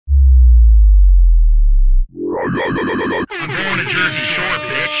I'm going to Jersey Shore,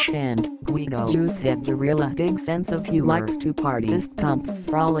 bitch. And Guido Juicehead Gorilla big sense of humor likes to party. This Pumps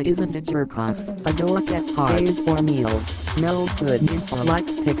Frolic isn't a jerk off. A dork at parties for meals. Smells good info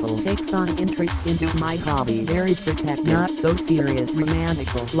likes pickles. Takes on interest into my hobby. Very protect not so serious.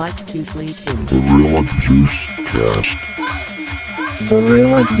 Romantical likes to sleep in. Gorilla Juice Cast.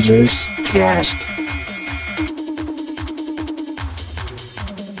 Gorilla Juice Cast.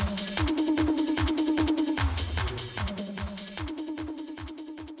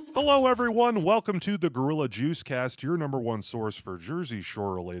 Hello, everyone. Welcome to the Gorilla Juice Cast, your number one source for Jersey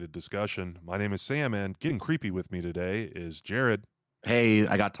Shore-related discussion. My name is Sam, and getting creepy with me today is Jared. Hey,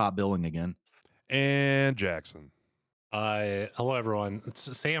 I got top billing again. And Jackson. Hello, everyone.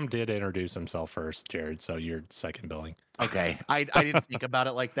 Sam did introduce himself first, Jared, so you're second billing. Okay, I didn't think about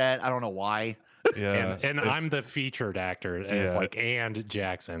it like that. I don't know why. Yeah, and I'm the featured actor as and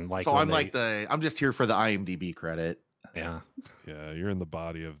Jackson. So I'm just here for the IMDb credit. Yeah, you're in the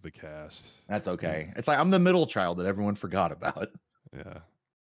body of the cast. That's okay. It's like I'm the middle child that everyone forgot about. Yeah,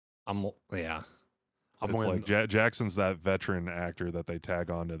 it's like Jackson's that veteran actor that they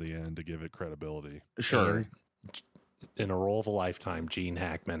tag on to the end to give it credibility. Sure. In a role of a lifetime, Gene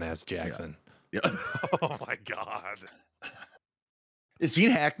Hackman as Jackson. Yeah. Oh my God. Is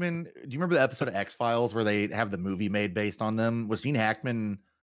Gene Hackman? Do you remember the episode of X-Files where they have the movie made based on them? Was Gene Hackman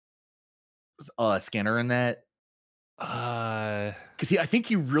Skinner in that? Because I think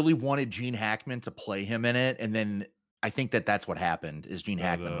he really wanted Gene Hackman to play him in it, and then I think that's what happened. Is Gene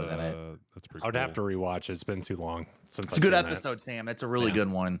Hackman was in it? That's pretty. I would have to rewatch. It's been too long since. It's a good episode, Sam. It's a really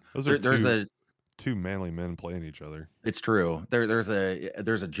good one. There's two manly men playing each other. It's true. There's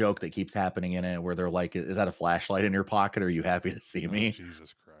a joke that keeps happening in it where they're like, "Is that a flashlight in your pocket? Or are you happy to see me?" Oh,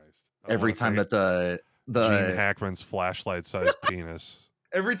 Jesus Christ! Every time that the Gene Hackman's flashlight-sized penis.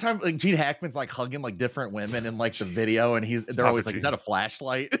 Every time, like Gene Hackman's like hugging like different women in like the video, and they're always like, "Is that a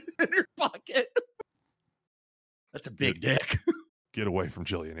flashlight in your pocket?" That's a big dick. Get away from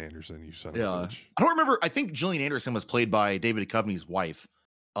Gillian Anderson, you son of a bitch. I don't remember. I think Gillian Anderson was played by David Duchovny's wife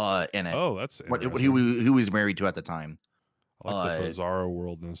in it. Oh, that's who he was married to at the time. I like the bizarro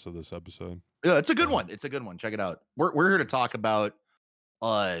worldness of this episode. Yeah, it's a good one. It's a good one. Check it out. We're here to talk about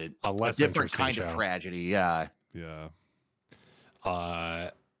a different kind of tragedy. Yeah. Yeah.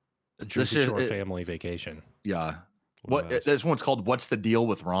 Jersey Shore Family Vacation. Yeah. This one's called "What's the Deal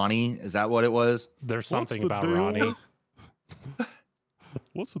with Ronnie?" Is that what it was? There's something about Ronnie.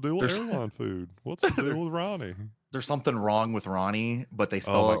 What's the deal with airline food? What's the deal with Ronnie? There's something wrong with Ronnie, but they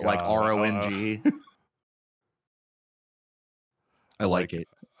spell it like RONG. I like it.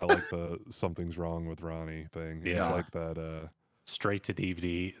 I like the "something's wrong with Ronnie" thing. Yeah. It's like that. Straight to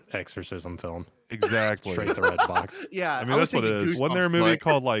DVD exorcism film. Exactly. Straight to Redbox. Yeah, I mean that's what it is. Wasn't there a movie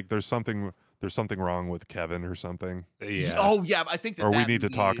called like "There's something wrong with Kevin" or something? Yeah. Oh yeah, I think we need to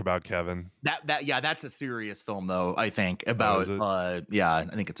talk about Kevin. That's a serious film though. I think about I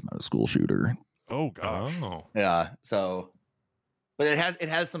think it's about a school shooter. Oh gosh. Oh. Yeah. So, but it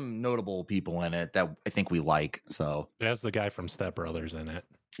has some notable people in it that I think we like. So it has the guy from Step Brothers in it.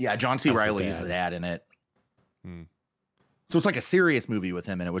 Yeah, John C. Reilly is the dad in it. Hmm. So it's like a serious movie with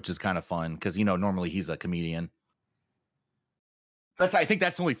him in it, which is kind of fun because normally he's a comedian. I think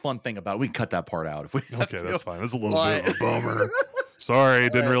that's the only fun thing about it. We can cut that part out if we have to. That's fine. That's a little bit of a bummer. Sorry,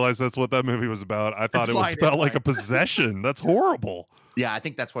 didn't realize that's what that movie was about. I thought it was about like a possession. That's horrible. Yeah, I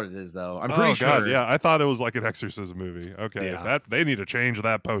think that's what it is, though. I'm pretty sure. God, yeah, I thought it was like an exorcism movie. Okay, that they need to change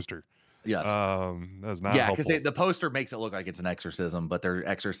that poster. Yes. That's not. Yeah, because the poster makes it look like it's an exorcism, but they're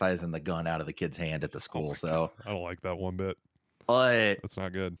exorcising the gun out of the kid's hand at the school. So I don't like that one bit. That's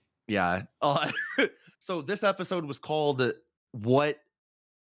not good. Yeah. So this episode was called "What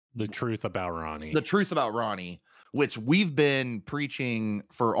the Truth About Ronnie." The Truth About Ronnie, which we've been preaching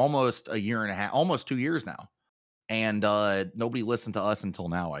for almost a year and a half, almost 2 years now. And nobody listened to us until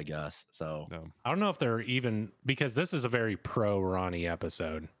now, I guess. So I don't know if they're even, because this is a very pro Ronnie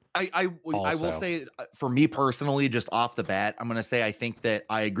episode. I will say, for me personally, just off the bat, I'm going to say I think that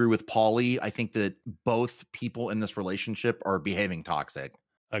I agree with Paulie. I think that both people in this relationship are behaving toxic.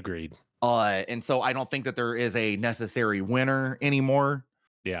 Agreed. And so I don't think that there is a necessary winner anymore.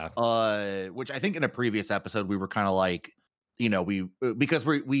 Yeah. Which I think in a previous episode we were kind of like, because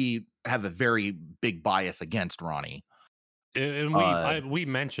we have a very big bias against Ronnie. And we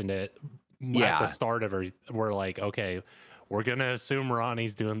mentioned it at the start of it. We're like, okay, we're gonna assume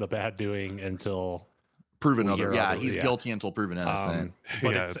Ronnie's doing the bad doing until proven other. Yeah, he's guilty until proven innocent.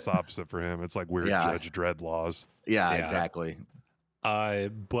 But it's opposite for him. It's like weird Judge Dredd laws. Yeah, exactly.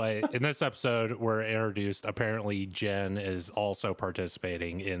 But in this episode, we're introduced. Apparently, Jen is also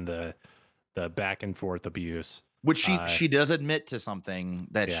participating in the the back and forth abuse, which she does admit to something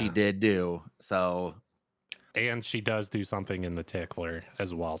that she did do. So, and she does do something in the tickler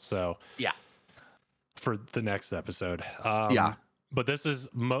as well. So yeah, for the next episode, but this is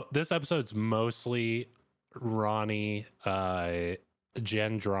this episode's mostly Ronnie,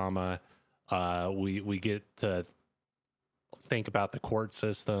 Jen drama. We get to think about the court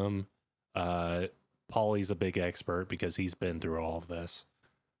system. Paulie's a big expert because he's been through all of this.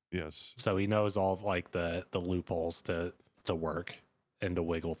 Yes. So he knows all of like the loopholes to work and to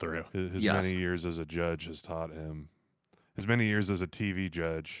wiggle through. His many years as a judge has taught him. His many years as a TV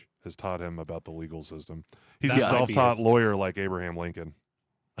judge has taught him about the legal system. He's a self-taught lawyer like Abraham Lincoln.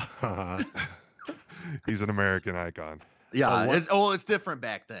 He's an American icon. Yeah, it's different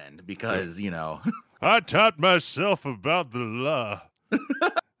back then because, you know. I taught myself about the law.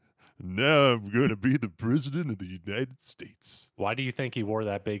 Now I'm going to be the president of the United States. Why do you think he wore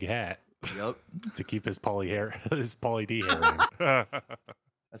that big hat? Yep. To keep his Pauly D hair in.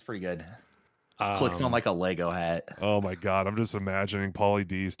 That's pretty good. Clicks on like a Lego hat. Oh my God. I'm just imagining Pauly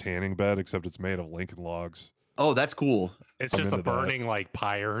D's tanning bed, except it's made of Lincoln logs. Oh, that's cool. It's just a burning like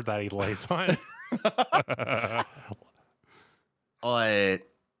pyre that he lays on. Okay.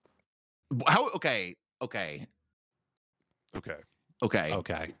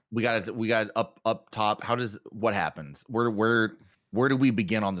 We got up top. What happens? Where do we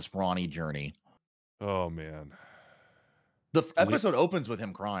begin on this Ronnie journey? Oh man. The episode opens with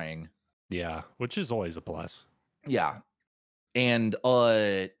him crying. Yeah, which is always a plus. Yeah. And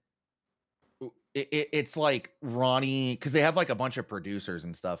it's like Ronnie, because they have like a bunch of producers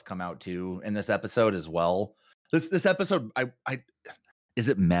and stuff come out too in this episode as well. This episode, is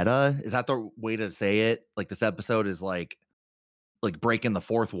it meta? Is that the way to say it? Like this episode is like breaking the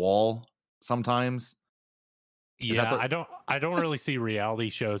fourth wall sometimes. Yeah, I don't really see reality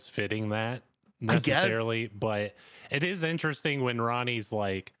shows fitting that necessarily, but it is interesting when Ronnie's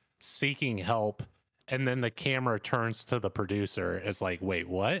like seeking help and then the camera turns to the producer. It's like, wait,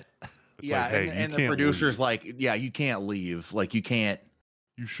 what? It's like, hey, and the producer's like, yeah, you can't leave. Like you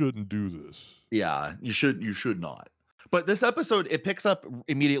shouldn't do this. Yeah, you should not. But this episode, it picks up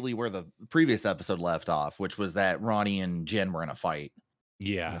immediately where the previous episode left off, which was that Ronnie and Jen were in a fight.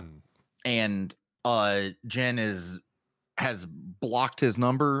 Yeah. And Jen has blocked his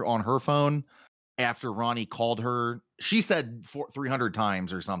number on her phone after Ronnie called her. She said 300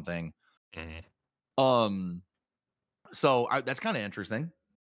 times or something. So that's kind of interesting.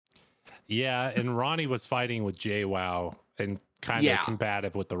 Yeah, and Ronnie was fighting with JWoww and kind of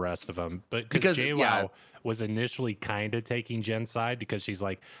combative with the rest of them, but because JWoww was initially kind of taking Jen's side because she's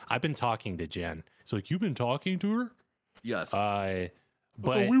like, I've been talking to Jen. So like, you've been talking to her? Yes.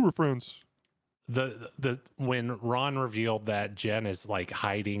 But we were friends. When Ron revealed that Jen is like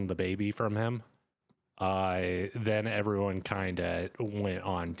hiding the baby from him, then everyone kind of went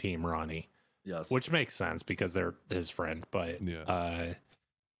on Team Ronnie. Yes. Which makes sense because they're his friend, but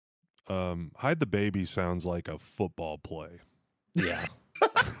hide the baby sounds like a football play. Yeah.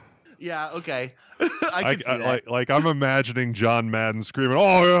 Yeah, okay. I can see that. Like I'm imagining John Madden screaming,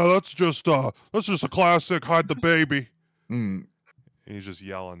 "Oh yeah, that's just a classic, hide the baby." And he's just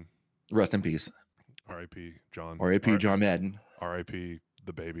yelling. Rest in peace. R.I.P. John. R.I.P. John Madden. R.I.P.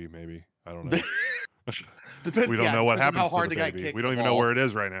 the baby, maybe. I don't know. We don't know what happens to the baby. We don't even know where it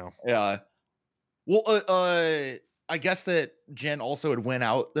is right now. Yeah. Well, I guess that Jen also had went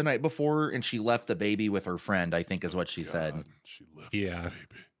out the night before and she left the baby with her friend, I think is what she said. She left the baby.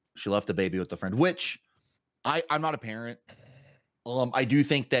 She left the baby with the friend, which I'm not a parent. I do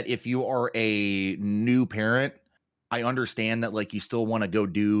think that if you are a new parent, I understand that like you still want to go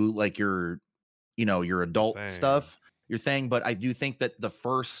do like your adult stuff, your thing. But I do think that the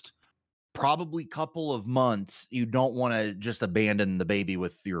first probably couple of months, you don't want to just abandon the baby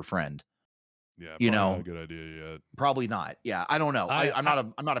with your friend. Yeah, not a good idea yet. Probably not. Yeah, I don't know. I'm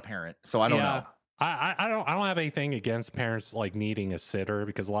not a parent, so I don't know. I don't have anything against parents like needing a sitter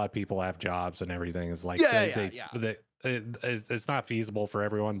because a lot of people have jobs and everything. It's like it's not feasible for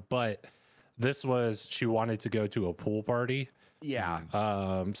everyone. But she wanted to go to a pool party. Yeah.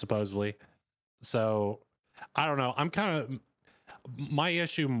 Supposedly. So I don't know. I'm kind of my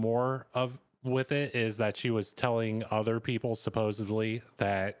issue with it is that she was telling other people supposedly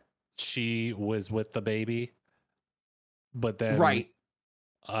that she was with the baby, but then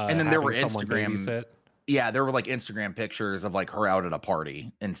and then there were Instagram. Yeah, there were like Instagram pictures of like her out at a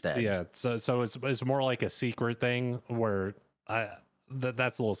party instead. Yeah, so it's more like a secret thing where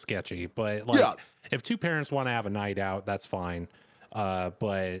that's a little sketchy. But like, if two parents want to have a night out, that's fine.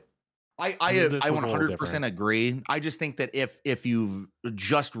 But I This was a little 100% different. agree. I just think that if you've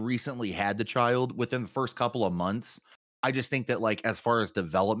just recently had the child within the first couple of months, I just think that like as far as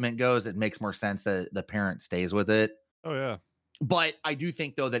development goes, it makes more sense that the parent stays with it. Oh yeah. But I do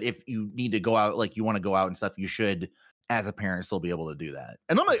think though that if you need to go out, like you want to go out and stuff, you should, as a parent, still be able to do that.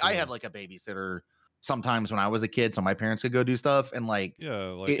 And I had like a babysitter sometimes when I was a kid, so my parents could go do stuff, and like Yeah,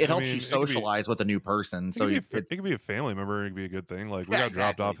 like it helps mean, you socialize with a new person. So it could be a family member. It could be a good thing. Like we got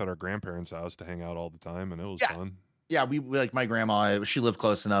dropped off at our grandparents' house to hang out all the time, and it was fun. Yeah, we like my grandma. She lived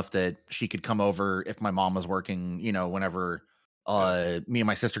close enough that she could come over if my mom was working. You know, whenever me and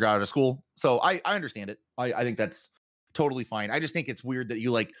my sister got out of school. So I understand it. I think that's totally fine. I just think it's weird that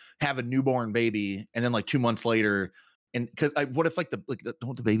you like have a newborn baby and then like 2 months later, and because what if like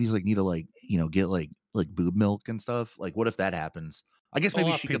don't the babies like need to like get like boob milk and stuff? Like what if that happens? I guess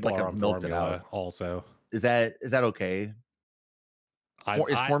maybe she could like have milked it out. Also, is that okay?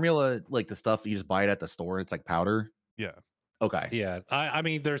 Is formula like the stuff you just buy it at the store? It's like powder. Yeah. Okay. Yeah. I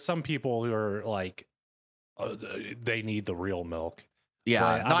mean, there's some people who are like, they need the real milk.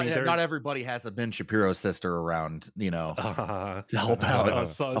 Yeah, not everybody has a Ben Shapiro sister around, to help out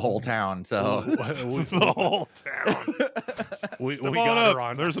the whole town. So the whole town. we got her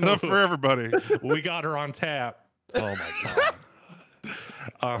on. There's enough for everybody. We got her on tap. Oh my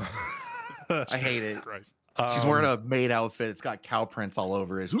god. I hate it. Christ. She's wearing a maid outfit. It's got cow prints all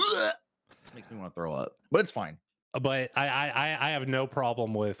over it. Makes me want to throw up, but it's fine. But I have no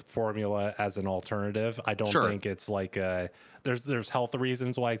problem with formula as an alternative. I don't think it's like there's health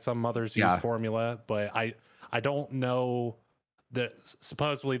reasons why some mothers use formula, but I don't know that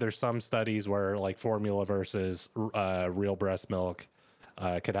supposedly there's some studies where like formula versus real breast milk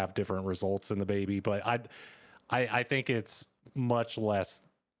could have different results in the baby, but I think it's much less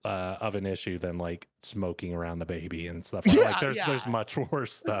of an issue than like smoking around the baby and stuff. Like there's much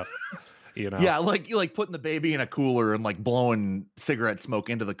worse stuff. Yeah, like you like putting the baby in a cooler and like blowing cigarette smoke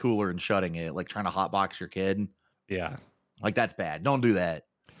into the cooler and shutting it, like trying to hotbox your kid. Yeah, like that's bad. Don't do that.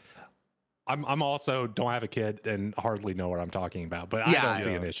 I'm also don't have a kid and hardly know what I'm talking about, but I don't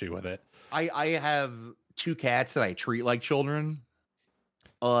see an issue with it. I have 2 cats that I treat like children.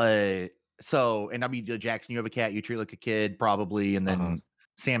 So and I mean Jackson, you have a cat you treat like a kid probably, and then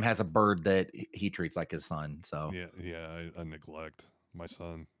Sam has a bird that he treats like his son. So I neglect my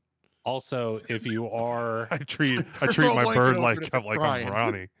son. Also, if you are, I treat my bird like I'm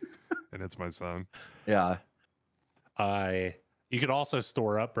Ronnie, and it's my son. Yeah. You could also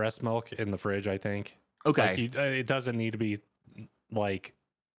store up breast milk in the fridge. I think. Okay. Like it doesn't need to be like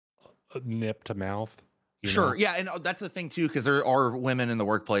nip to mouth. Sure. Yeah, and that's the thing too, because there are women in the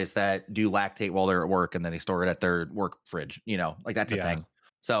workplace that do lactate while they're at work, and then they store it at their work fridge. Like that's a thing.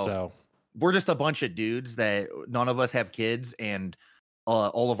 So we're just a bunch of dudes that none of us have kids, and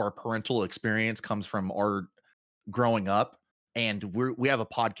all of our parental experience comes from our growing up, and we have a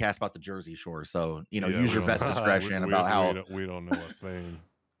podcast about the Jersey Shore, so use your best discretion about how we don't know a thing.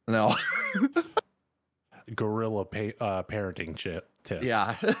 No. Gorilla parenting tips.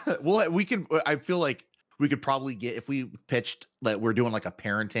 Yeah. Well, we can. I feel like we could probably get, if we pitched that we're doing like a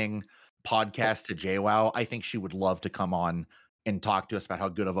parenting podcast to JWoww, I think she would love to come on and talk to us about how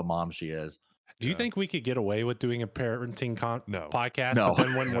good of a mom she is. Do you think we could get away with doing a parenting podcast? No. But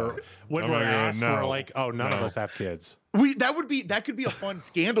then when we're asked, we're like, oh, none of us have kids. That could be a fun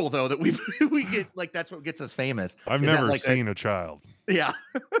scandal though, that we get, like, that's what gets us famous. I've never seen a child. Yeah.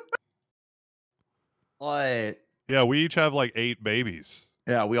 Yeah, we each have like 8 babies.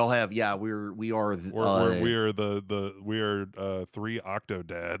 Yeah, we all have. Yeah, we are 3 octo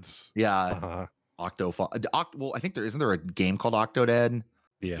dads. Yeah. Well, I think isn't there a game called Octodad?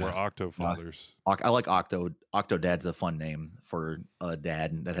 Yeah, we're octo fathers. I like Octodad's a fun name for a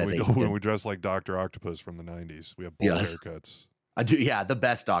dad that has when we dress like Dr. Octopus from the 90s. We have bowl haircuts. I do. Yeah, the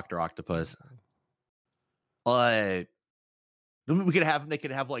best Dr. Octopus. They could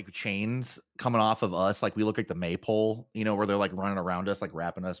have like chains coming off of us, like we look like the maypole, where they're like running around us, like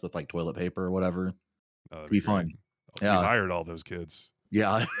wrapping us with like toilet paper or whatever. It'd be fun. Yeah, we hired all those kids.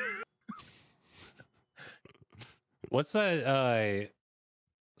 Yeah. What's that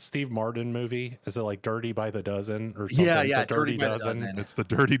Steve Martin movie? Is it like Dirty by the Dozen or something? Yeah, Dirty Dozen. It's the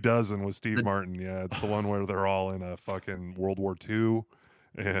Dirty Dozen with Steve Martin. Yeah, it's the one where they're all in a fucking World War II,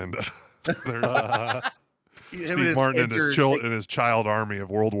 and Steve Martin and his child army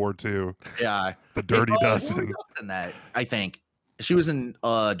of World War II. Yeah, the Dirty Dozen. In that, I think she was in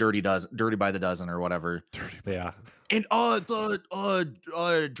Dirty by the Dozen or whatever. Yeah, and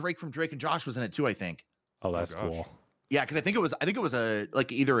the Drake from Drake and Josh was in it too, I think. Oh, that's cool. Yeah, because I think it was a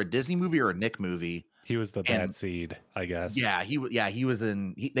like either a Disney movie or a Nick movie. He was the bad seed, I guess. Yeah, he was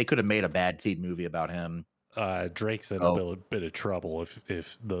in. They could have made a Bad Seed movie about him. Drake's in a bit of trouble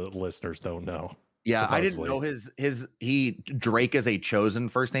if the listeners don't know. Yeah, supposedly. I didn't know Drake is a chosen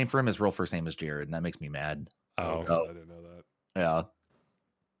first name for him. His real first name is Jared, and that makes me mad. Oh, I didn't know that. Yeah.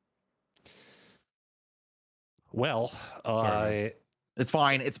 Well, it's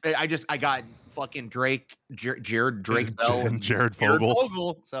fine. I got fucking Drake, Jared Drake Bell, and Jared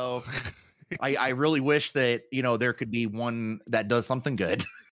Fogle. So I really wish that there could be one that does something good.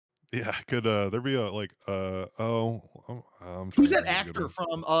 Yeah, could there be a like who's that actor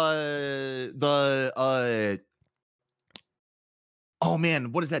from oh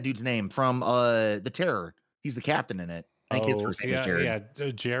man, what is that dude's name from The Terror? He's the captain in it. I think his first name is Jared. Yeah,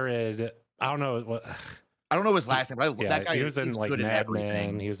 Jared. I don't know what. I don't know his last name, but that guy he was in like Mad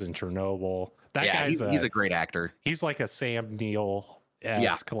Men. He was in Chernobyl. That guy's he's a great actor. He's like a Sam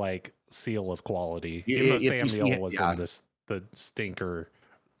Neill-esque like seal of quality. Yeah, even though Sam Neill was in the stinker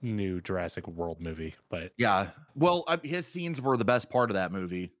new Jurassic World movie, but yeah, well, his scenes were the best part of that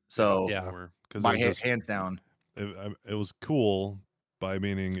movie. So yeah, my hands down, it was cool. By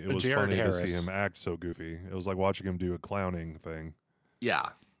meaning, it was Jared funny Harris. to see him act so goofy. It was like watching him do a clowning thing. Yeah,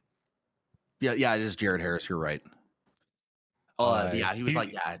 it is Jared Harris. You're right. He was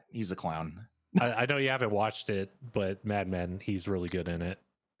he's a clown. I know you haven't watched it, but Mad Men, he's really good in it.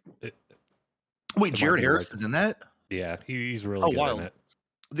 Wait, Jared Harris is in that? Yeah, he's really good in it.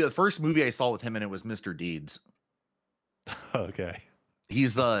 The first movie I saw with him in it was Mr. Deeds. Okay.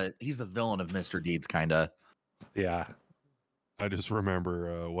 He's the villain of Mr. Deeds, kind of. Yeah. I just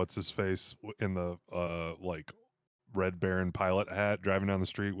remember what's his face in the like Red Baron pilot hat driving down the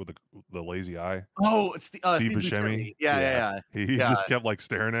street with the lazy eye. Oh, it's Steve Buscemi. Yeah. He just kept like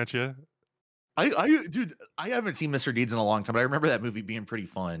staring at you. Dude, I haven't seen Mr. Deeds in a long time, but I remember that movie being pretty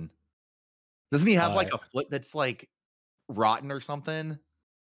fun. Doesn't he have like a foot that's like rotten or something?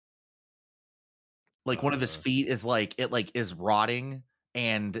 Like one of his feet is like is rotting,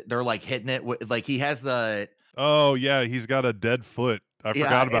 and they're like hitting it with like he has the. Oh yeah, he's got a dead foot. I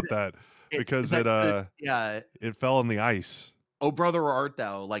forgot about that because it fell in the ice. Oh brother, where art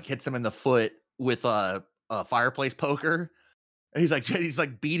thou? Like hits him in the foot with a fireplace poker. And he's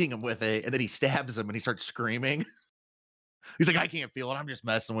like beating him with it, and then he stabs him, and he starts screaming. He's like, I can't feel it. I'm just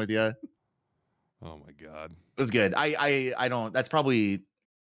messing with you. Oh my god, it was good. I don't. I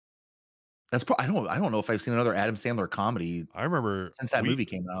don't know if I've seen another Adam Sandler comedy. I remember since that movie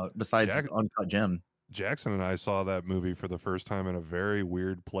came out, besides Uncut Gem. Jackson and I saw that movie for the first time in a very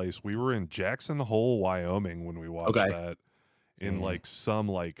weird place. We were in Jackson Hole, Wyoming when we watched that in like some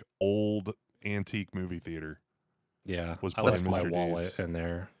like old antique movie theater. Yeah, I left my wallet in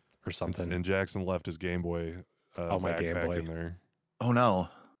there or something. And Jackson left his Game Boy my Game Boy in there. Oh no.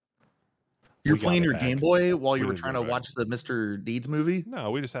 You're playing your Game Boy while you were trying to watch the Mr. Deeds movie?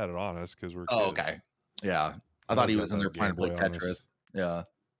 No, we just had it on us because we're kids. Oh, okay. Yeah. I thought he was in there playing to play Tetris. Yeah.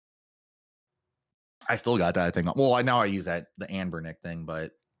 I still got that thing. Well, now I use the Anbernic thing,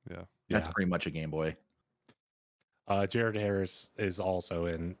 but that's pretty much a Game Boy. Jared Harris is also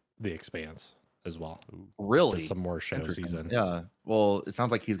in The Expanse as well. Really? There's some more shows he's in. Yeah. Well, it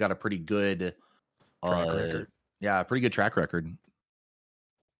sounds like he's got a pretty good track record. Yeah, pretty good track record.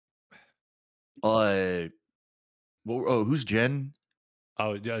 Who's Jen?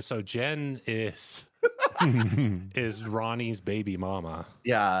 Oh, so Jen is is Ronnie's baby mama.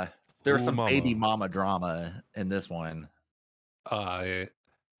 Yeah, there's some baby mama drama in this one.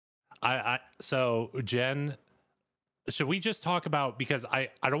 So Jen, should we just talk about, because I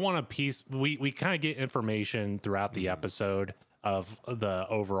don't want to piece, we kind of get information throughout the episode of the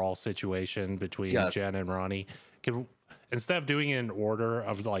overall situation between Jen and Ronnie. Instead of doing it in order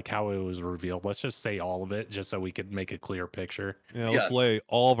of like how it was revealed, let's just say all of it just so we could make a clear picture. Yeah, let's lay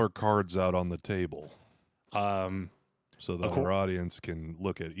all of our cards out on the table. So that our audience can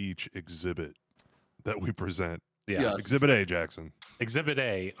look at each exhibit that we present. Yeah. Yes. Exhibit A, Jackson. Exhibit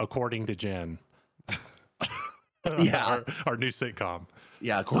A, according to Jen. Yeah. Our new sitcom.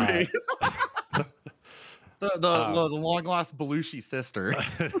 Yeah, according the long lost Belushi sister.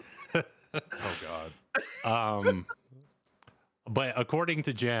 Oh God. But according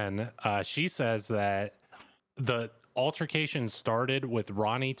to Jen, she says that the altercation started with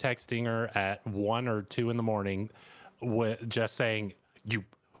Ronnie texting her at 1 or 2 in the morning, with just saying, "You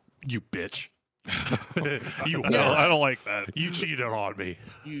bitch." I don't like that. You cheated on me.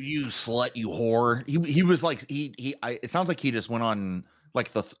 You slut, you whore. He was like it sounds like he just went on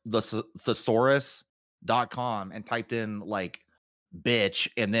like the thesaurus.com and typed in like bitch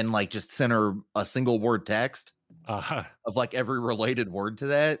and then like just sent her a single word text. of like every related word to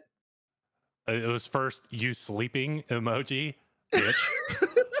that. It was first you sleeping emoji,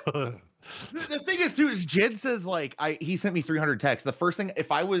 bitch. The thing is too is Jen says like he sent me 300 texts. The first thing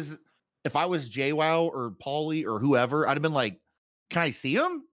if I was JWoww or Paulie or whoever, I'd have been like, can I see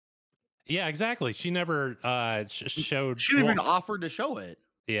him? Yeah, exactly. She never showed. She even offered to show it.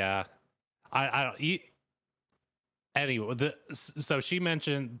 Yeah, I don't. Anyway, so she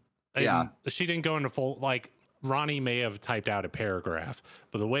mentioned. Yeah, she didn't go into full like. Ronnie may have typed out a paragraph,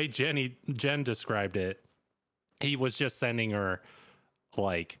 but the way Jen described it, he was just sending her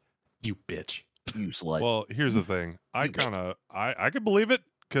like, "You bitch, you slut." Well, here's the thing. I could believe it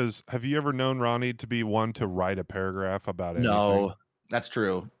because have you ever known Ronnie to be one to write a paragraph about anything? No, that's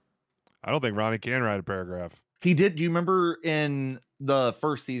true. I don't think Ronnie can write a paragraph. He did. Do you remember in the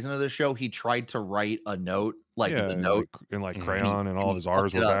first season of the show, he tried to write a note, like the note in crayon, and all of his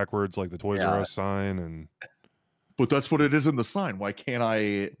R's were backwards, like the Toys R Us sign, and. But that's what it is in the sign. Why can't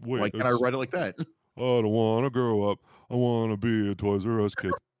I? Why can't I write it like that? I don't want to grow up. I want to be a Toys R Us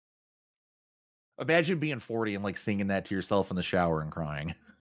kid. Imagine being 40 and like singing that to yourself in the shower and crying.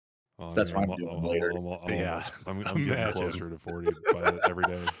 So that's what I'm doing later. I'm getting closer to 40 every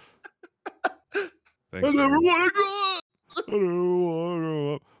day. Thanks, I never want to grow up. I never want to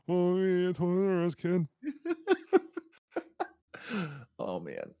grow up. I want to be a Toys R Us kid. Oh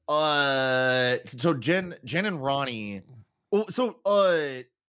man. So Jen and Ronnie. Well, so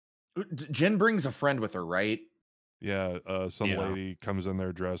Jen brings a friend with her, right? Yeah, some lady comes in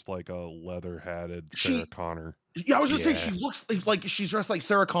there dressed like a leather-hatted Sarah Connor. Yeah, I was just saying she looks like she's dressed like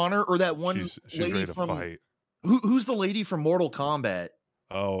Sarah Connor or that one she's lady ready to from fight. Who's the lady from Mortal Kombat?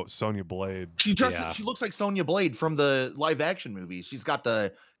 Oh, Sonya Blade. She looks like Sonya Blade from the live action movie. She's got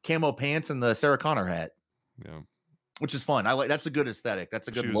the camo pants and the Sarah Connor hat. Yeah. Which is fun. That's a good aesthetic. That's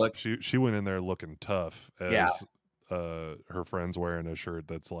a good look. She went in there looking tough as her friend's wearing a shirt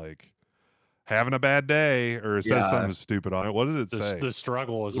that's like having a bad day, or it says something stupid on it. What did it say? The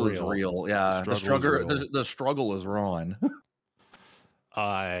struggle is real. Yeah. The struggle is wrong.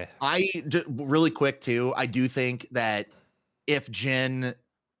 Really quick too. I do think that if Jen,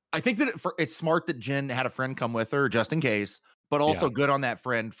 I think that it's smart that Jen had a friend come with her just in case, but also good on that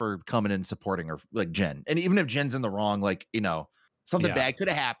friend for coming and supporting her, like Jen. And even if Jen's in the wrong, like, something bad could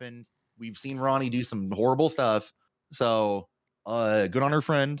have happened. We've seen Ronnie do some horrible stuff. So good on her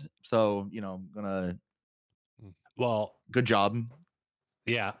friend. So, good job.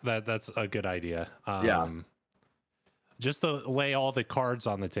 Yeah, that's a good idea. Just to lay all the cards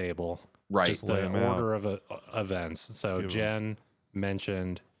on the table. Right. Just the order of events. So Jen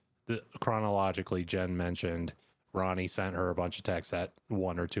mentioned, chronologically, Jen mentioned Ronnie sent her a bunch of texts at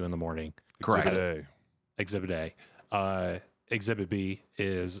 1 or 2 in the morning. Correct. Exhibit A. Exhibit B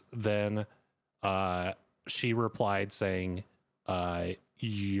is then she replied saying,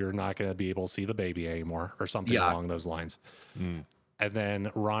 you're not going to be able to see the baby anymore, or something along those lines. And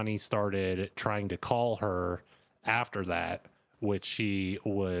then Ronnie started trying to call her after that, which she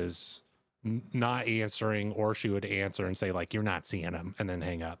was not answering, or she would answer and say like, you're not seeing him, and then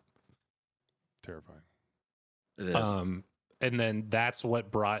hang up. Terrifying. It is. And then that's what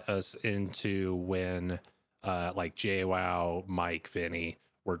brought us into when like JWoww, Mike, Vinny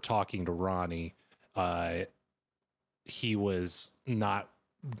were talking to Ronnie. He was not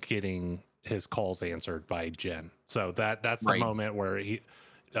getting his calls answered by Jen. So that's the moment where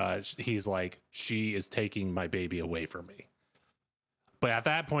he's like, she is taking my baby away from me. But at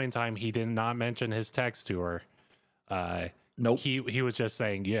that point in time, he did not mention his text to her. Nope. He was just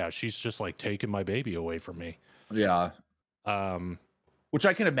saying, yeah, she's just like taking my baby away from me. Yeah. Which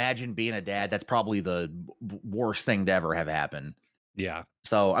I can imagine being a dad, that's probably the worst thing to ever have happen. Yeah.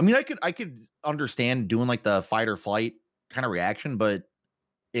 So, I mean, I could understand doing like the fight or flight kind of reaction, but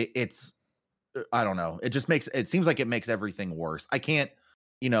it's, I don't know. It seems like it makes everything worse. I can't,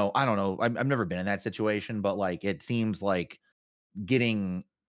 I don't know. I've never been in that situation, but like, it seems like getting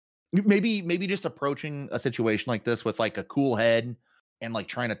maybe just approaching a situation like this with like a cool head and like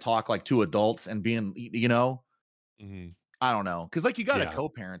trying to talk like two adults and being, I don't know. Cause like you got to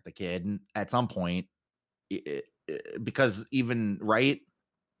co-parent the kid at some point because even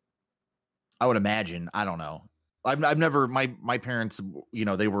I would imagine, I don't know. I've never, my parents,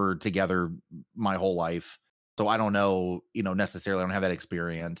 they were together my whole life. So I don't know, necessarily I don't have that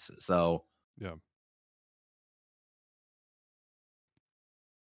experience. So yeah.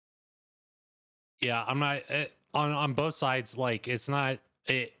 Yeah, I'm not on both sides. Like, it's not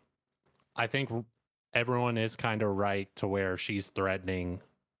it. I think everyone is kind of right to where she's threatening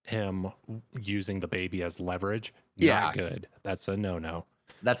him using the baby as leverage. Not good. That's a no.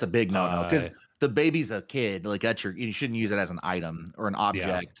 That's a big no-no because the baby's a kid. Like you shouldn't use it as an item or an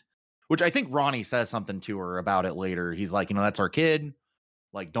object. Which I think Ronnie says something to her about it later. He's like, that's our kid.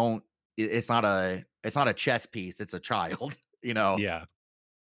 Like, it's not a chess piece. It's a child. Yeah.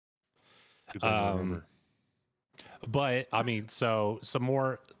 But I mean, so some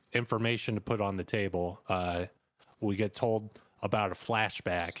more information to put on the table. We get told about a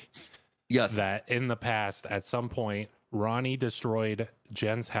flashback. Yes. That in the past, at some point, Ronnie destroyed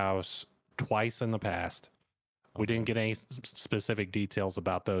Jen's house twice in the past. We didn't get any specific details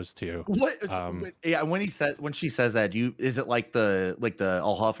about those two. What? Yeah, when she says that, is it like the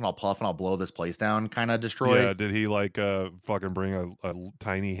I'll huff and I'll puff and I'll blow this place down kind of destroy? Yeah. Did he fucking bring a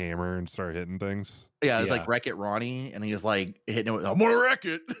tiny hammer and start hitting things? Yeah, it's like Wreck It Ronnie, and he was like hitting it with I'm gonna wreck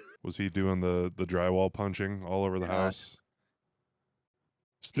it. Was he doing the drywall punching all over the house?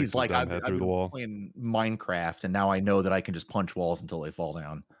 He's like, I've been playing Minecraft, and now I know that I can just punch walls until they fall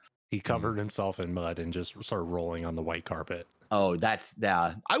down. He covered himself in mud and just started rolling on the white carpet. Oh,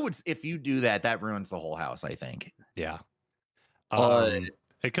 I would, if you do that, that ruins the whole house, I think. Yeah.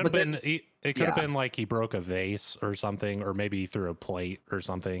 It could have been, it could have been like he broke a vase or something, or maybe he threw a plate or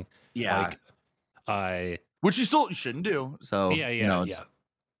something. Yeah. Which you shouldn't do. So, yeah.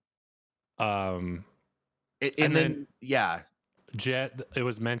 And then Jen, it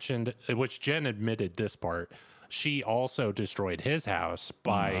was mentioned, which Jen admitted this part. She also destroyed his house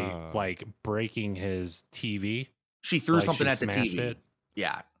by breaking his TV. She threw something at the TV. It.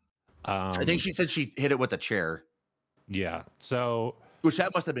 Yeah. I think she said she hit it with a chair. Yeah. So, which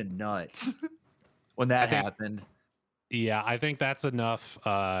that must have been nuts when that happened. Yeah, I think that's enough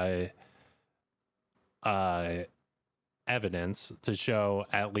evidence to show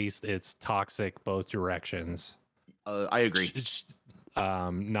at least it's toxic both directions. I agree.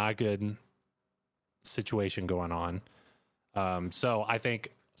 Not good situation going on. So I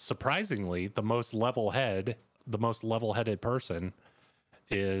think surprisingly, the most level-headed person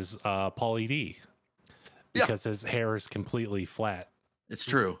is Pauly D, because his hair is completely flat. It's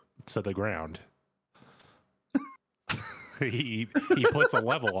true. To the ground. he puts a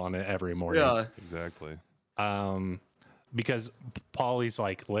level on it every morning. Yeah, exactly. Because Pauly's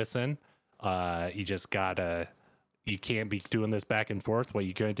like, listen, you can't be doing this back and forth. What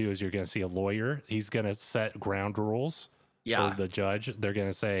you're going to do is you're going to see a lawyer. He's going to set ground rules for the judge. They're going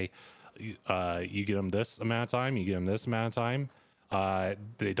to say, you get them this amount of time, you get them this amount of time.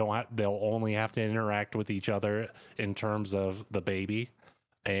 They'll only have to interact with each other in terms of the baby,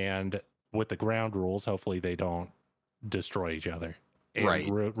 and with the ground rules, hopefully they don't destroy each other and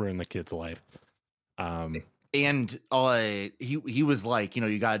ruin the kid's life. And he was like,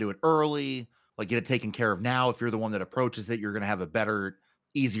 you got to do it early, like get it taken care of now. If you're the one that approaches it, you're going to have a better,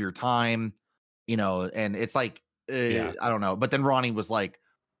 easier time, and it's like, I don't know. But then Ronnie was like,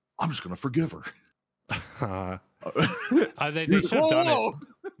 I'm just going to forgive her. They should have done it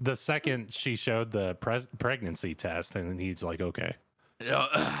the second she showed the pregnancy test, and he's like, okay,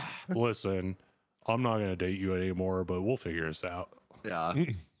 listen, I'm not going to date you anymore, but we'll figure this out. Yeah.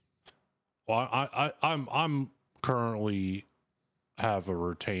 Well, I'm currently have a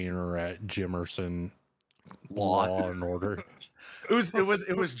retainer at Jimerson Law and Order. It was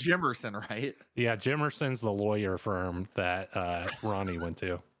Jimerson, right? Yeah, Jimerson's the lawyer firm that Ronnie went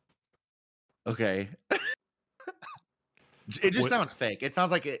to. Okay. It just sounds fake. It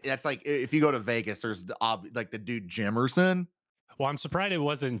sounds like that's like if you go to Vegas, there's the dude Jimerson. Well, I'm surprised it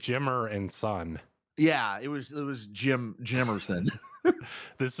wasn't Jimmer and Son. Yeah, it was Jimerson.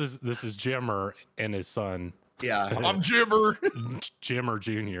 This is Jimmer and his son. Yeah, I'm Jimmer. Jimmer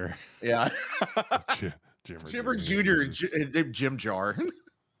Jr. Yeah. Jimmer Jr. Jim Jar.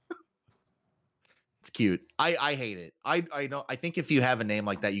 It's cute. I hate it. I know. I think if you have a name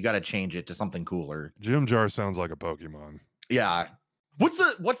like that, you got to change it to something cooler. Jim Jar sounds like a Pokemon. Yeah.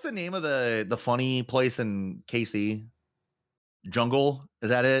 What's the name of the funny place in KC? Jungle? Is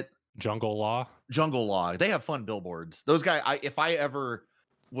that it? Jungle Law. Jungle Law. They have fun billboards. Those guys. If I ever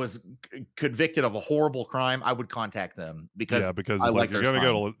was convicted of a horrible crime, I would contact them because I like you're gonna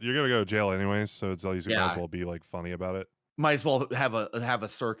go to jail anyways. So it's always might as well be like funny about it. Might as well have a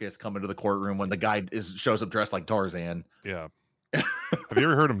circus come into the courtroom when the guy shows up dressed like Tarzan. Yeah. Have you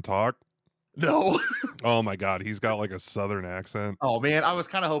ever heard him talk? No. Oh my God, he's got like a southern accent. Oh man, I was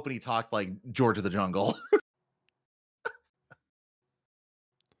kind of hoping he talked like George of the Jungle.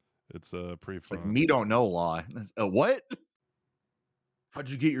 It's pretty fun. Like, me don't know law. What? How'd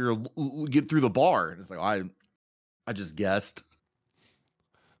you get through the bar? And it's like, I just guessed.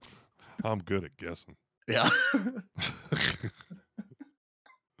 I'm good at guessing. Yeah.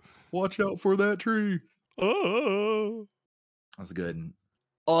 Watch out for that tree. Oh, that's good.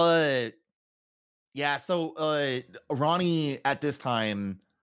 Yeah, so Ronnie at this time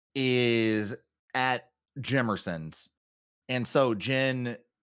is at Jimerson's. And so Jen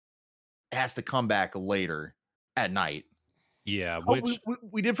has to come back later at night. Yeah, which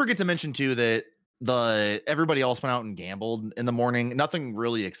we did forget to mention too that everybody else went out and gambled in the morning. Nothing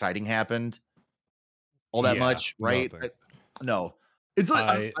really exciting happened all that much, right? No. It's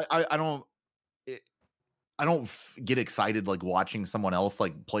like I don't get excited like watching someone else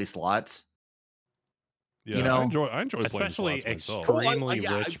like play slots. Yeah, you know, I enjoy especially playing slots extremely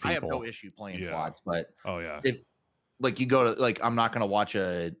rich people. I have no issue playing slots, but if like you go to like I'm not gonna watch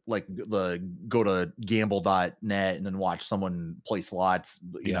go to gamble.net and then watch someone play slots.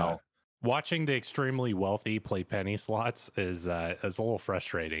 You know, watching the extremely wealthy play penny slots is a little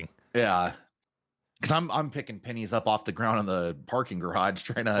frustrating. Yeah. Because I'm picking pennies up off the ground in the parking garage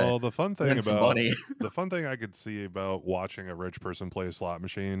trying to. Well, the fun thing money. the fun thing I could see about watching a rich person play a slot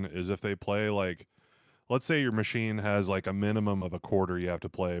machine is if they play like, let's say your machine has like a minimum of a quarter you have to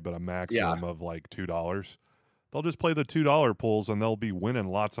play, but a maximum of like $2. They'll just play the $2 pulls and they'll be winning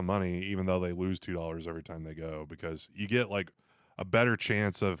lots of money, even though they lose $2 every time they go, because you get like a better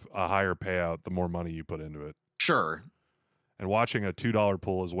chance of a higher payout the more money you put into it. Sure. And watching a $2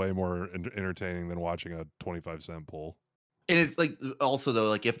 pull is way more entertaining than watching a 25-cent pull. And it's like also though,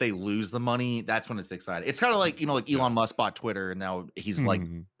 like if they lose the money, that's when it's exciting. It's kind of like, like Elon Musk bought Twitter and now he's like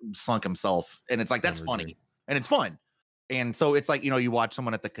sunk himself. And it's like, that's funny and it's fun. And so it's like, you watch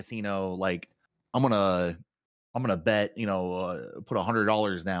someone at the casino, like I'm going to bet, put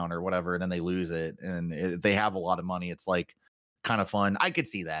 $100 down or whatever. And then they lose it. And if they have a lot of money, it's like kind of fun. I could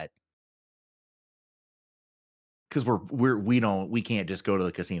see that. Because we can't just go to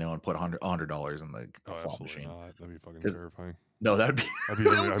the casino and put $100 in the slot machine. Not. That'd be fucking terrifying. No, that'd be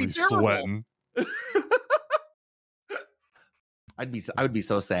I'd be sweating. I would be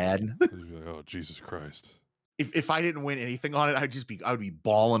so sad. I'd be like, oh Jesus Christ! If I didn't win anything on it, I would be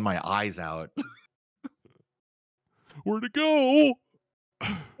bawling my eyes out. Where'd it go?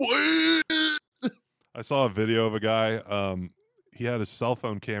 I saw a video of a guy. He had a cell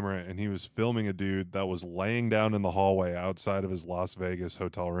phone camera and he was filming a dude that was laying down in the hallway outside of his Las Vegas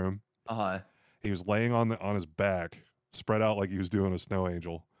hotel room. He was laying on his back, spread out like he was doing a snow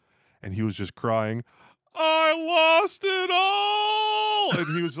angel, and he was just crying, "I lost it all!"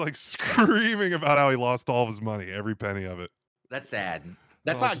 And he was like screaming about how he lost all of his money, every penny of it. That's sad.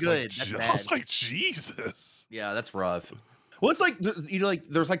 That's not good. That's bad. I was like, Jesus. Yeah, that's rough. Well, it's like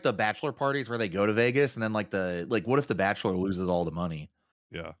there's like the bachelor parties where they go to Vegas, and then what if the bachelor loses all the money?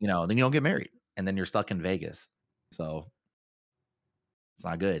 Yeah, then you don't get married, and then you're stuck in Vegas. So it's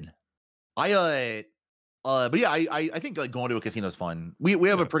not good. But yeah, I think like going to a casino is fun. We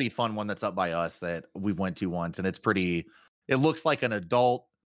have a pretty fun one that's up by us that we went to once, and it's pretty. It looks like an adult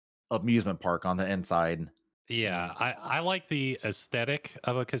amusement park on the inside. Yeah, I like the aesthetic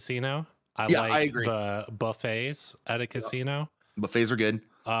of a casino. I agree. The buffets at a casino. Buffets are good.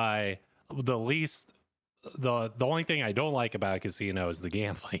 The only thing I don't like about a casino is the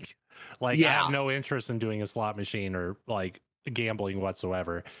gambling. I have no interest in doing a slot machine or like gambling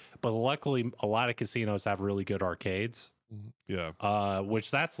whatsoever. But luckily, a lot of casinos have really good arcades. Yeah. Which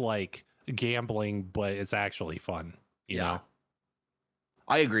that's like gambling, but it's actually fun. You know?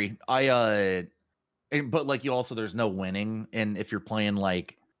 I agree. But like there's no winning, and if you're playing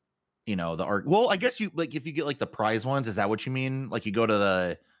like. Well, I guess if you get like the prize ones, is that what you mean? Like you go to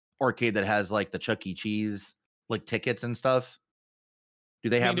the arcade that has like the Chuck E. Cheese like tickets and stuff. Do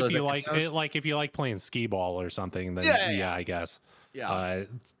they have those? If you like playing skee ball or something, then I guess. Yeah.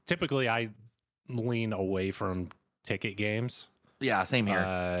 Typically, I lean away from ticket games. Yeah, same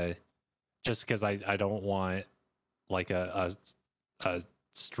here. Just because I don't want like a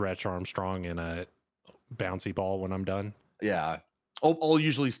Stretch Armstrong and a bouncy ball when I'm done. Yeah. I'll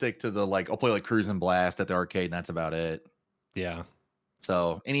usually stick to I'll play like Cruise and Blast at the arcade, and that's about it. Yeah.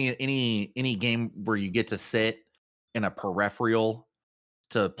 So any game where you get to sit in a peripheral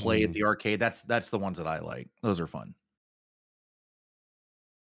to play at the arcade, that's the ones that I like. Those are fun.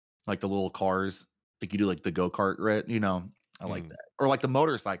 Like the little cars, like you do like the go-kart, right? I like that. Or like the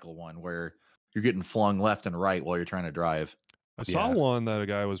motorcycle one where you're getting flung left and right while you're trying to drive. I saw one that a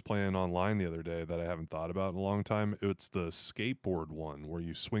guy was playing online the other day that I haven't thought about in a long time. It's the skateboard one where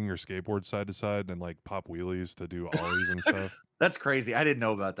you swing your skateboard side to side and like pop wheelies to do ollies and stuff. That's crazy. I didn't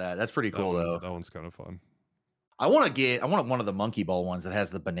know about that. That's pretty cool though. That one's kind of fun. I want one of the monkey ball ones that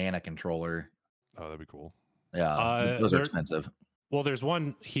has the banana controller. Oh, that'd be cool. Yeah, those are expensive. Well, there's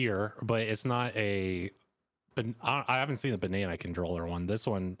one here, but it's not I haven't seen the banana controller one. This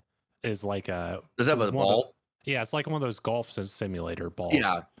one is like a. Does it have a ball? Yeah, it's like one of those golf simulator balls.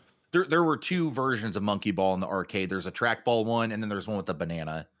 Yeah. There were two versions of Monkey Ball in the arcade. There's a trackball one, and then there's one with the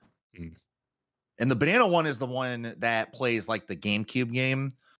banana. Mm. And the banana one is the one that plays like the GameCube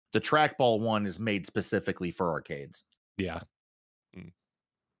game. The trackball one is made specifically for arcades. Yeah.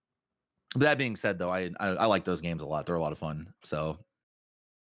 But that being said, though, I like those games a lot. They're a lot of fun. So,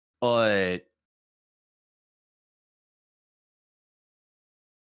 but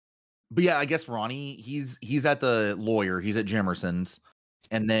yeah, I guess Ronnie, he's at the lawyer. He's at Jimerson's,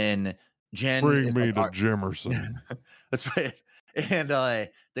 and then Jen bring me to Jimerson. That's right. And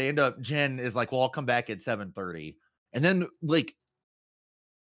they end up. Jen is like, "Well, I'll come back at 7:30," and then like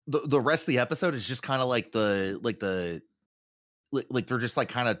the rest of the episode is just kind of like they're just like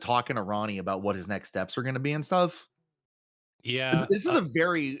kind of talking to Ronnie about what his next steps are going to be and stuff. Yeah, this is a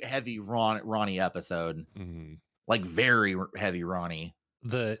very heavy Ronnie episode. Mm-hmm. Like very heavy Ronnie.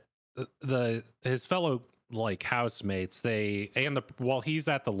 His fellow like housemates, while he's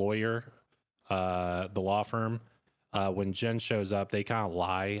at the lawyer, the law firm, when Jen shows up, they kind of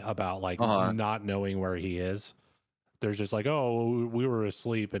lie about like not knowing where he is. They're just like, oh, we were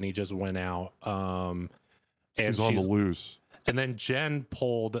asleep and he just went out. And he's on the loose. And then Jen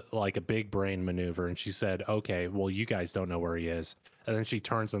pulled like a big brain maneuver and she said, okay, well, you guys don't know where he is. And then she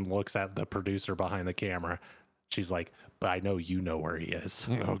turns and looks at the producer behind the camera. She's like, but I know you know where he is.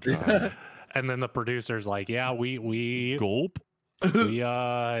 Oh, God. And then the producer's like, yeah, we gulp.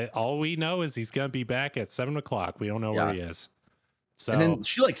 All we know is he's going to be back at 7:00. We don't know where he is. So, and then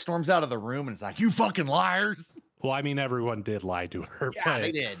she like storms out of the room and it's like, you fucking liars. Well, I mean, everyone did lie to her. Yeah,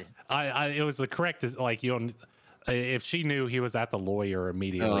 they did. It was the correct, like, you know, if she knew he was at the lawyer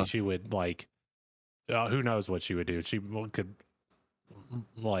immediately, she would like, who knows what she would do. She could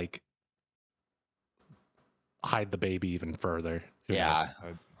like hide the baby even further. Who knows?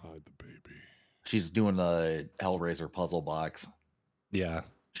 Hide the baby. She's doing the Hellraiser puzzle box. Yeah.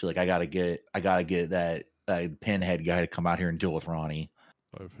 She's like, I gotta get that pinhead guy to come out here and deal with Ronnie.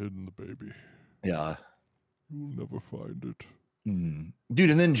 I've hidden the baby. Yeah. You'll never find it. Dude,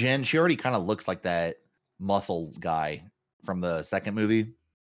 and then Jen, she already kind of looks like that muscle guy from the second movie.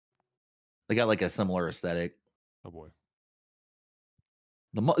 They got like a similar aesthetic. Oh boy.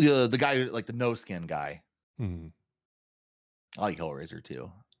 The guy, like the no skin guy. Mm-hmm. I like Hellraiser too.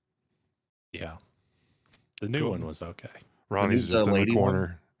 Yeah. The new one was okay. Ronnie's just in the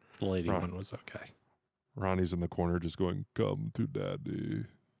corner. The lady one was okay. Ronnie's in the corner just going, come to daddy.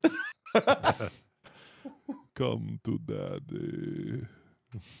 Come to daddy.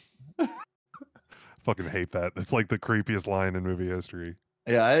 Fucking hate that. It's like the creepiest line in movie history.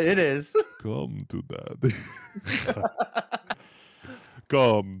 Yeah, it is. Come to daddy.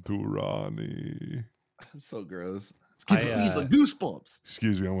 Come to Ronnie. So gross. These are goosebumps.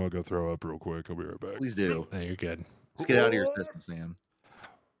 Excuse me, I'm gonna go throw up real quick. I'll be right back. Please do. No, you're good. Let's get out of your system, Sam.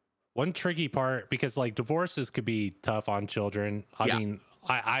 One tricky part, because like divorces could be tough on children. I mean,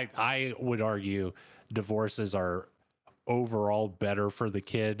 I would argue divorces are overall better for the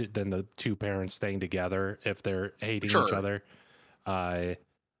kid than the two parents staying together if they're hating each other.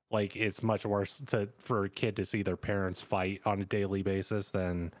 Like it's much worse for a kid to see their parents fight on a daily basis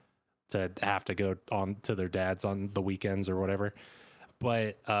than to have to go on to their dads on the weekends or whatever.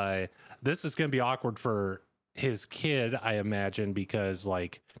 But this is going to be awkward for his kid, I imagine, because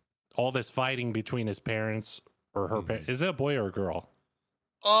like all this fighting between his parents or her parents. Is it a boy or a girl?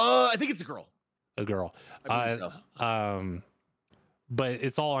 I think it's a girl. A girl. I believe so. But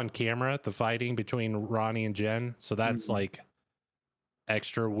it's all on camera, the fighting between Ronnie and Jen. So that's like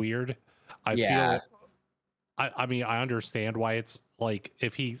extra weird. I mean, I understand why it's like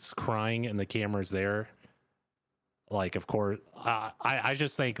if he's crying and the camera's there, like, of course, I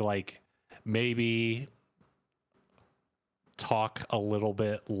just think like maybe talk a little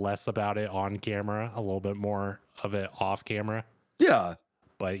bit less about it on camera, a little bit more of it off camera. Yeah.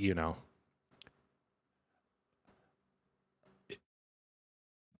 But, you know,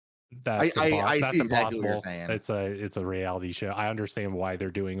 that's I that's see impossible. exactly what you're saying. It's a reality show. I understand why they're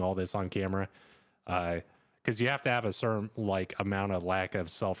doing all this on camera. Because you have to have a certain like amount of lack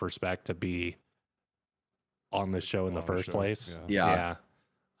of self-respect to be on the show in the first place. Yeah.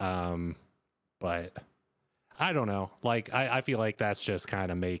 But I don't know. Like I feel like that's just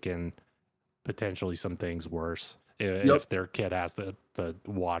kind of making potentially some things worse if their kid has to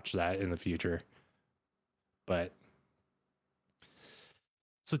watch that in the future. But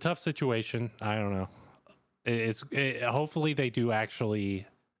it's a tough situation. I don't know. Hopefully they do actually.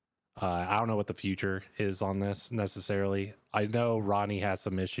 I don't know what the future is on this necessarily. I know Ronnie has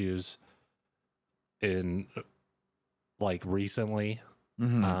some issues in like recently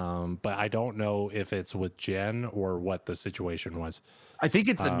But I don't know if it's with Jen or what the situation was. I think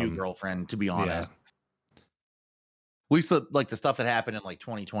it's a new girlfriend, to be honest. At least the stuff that happened in like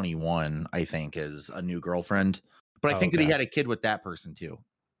 2021, I think, is a new girlfriend. But I think that he had a kid with that person too.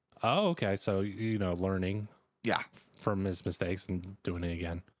 Oh, okay. So, learning from his mistakes and doing it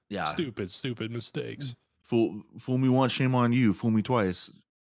again. Yeah. Stupid mistakes. Fool me once, shame on you. Fool me twice.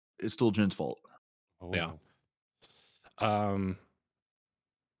 It's still Jen's fault. Oh. Yeah.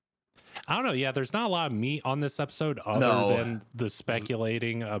 I don't know. Yeah, there's not a lot of meat on this episode other than the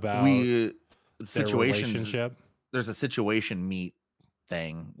speculating about their relationship. There's a situation meat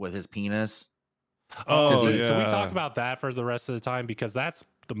thing with his penis. Oh, yeah. Can we talk about that for the rest of the time? Because that's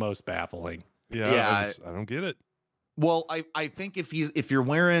the most baffling. Yeah. I don't get it. Well, I think if you're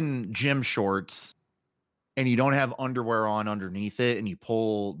wearing gym shorts and you don't have underwear on underneath it and you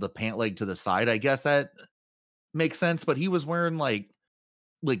pull the pant leg to the side, I guess that makes sense. But he was wearing like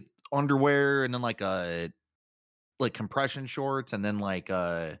underwear and then like compression shorts and then like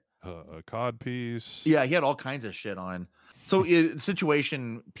a cod piece. Yeah, he had all kinds of shit on. So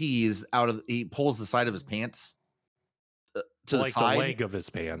situation pees he pulls the side of his pants to the side. The leg of his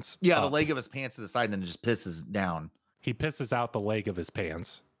pants. Yeah, the leg of his pants to the side, and then it just pisses down. He pisses out the leg of his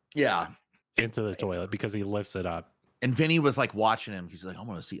pants. Yeah. Into the toilet because he lifts it up. And Vinny was like watching him. He's like, I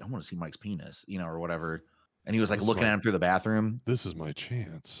want to see Mike's penis, or whatever. And he was like looking at him through the bathroom. This is my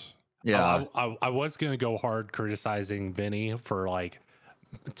chance. Yeah. I was going to go hard criticizing Vinny for like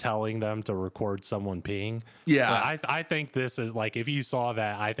telling them to record someone peeing. Yeah. But I think this is like, if you saw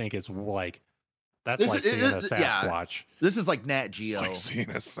that, I think it's like, that's like seeing a Sasquatch. Yeah. This is like Nat Geo. It's like seeing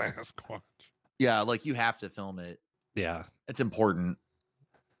a Sasquatch. Yeah. Like you have to film it. Yeah. It's important.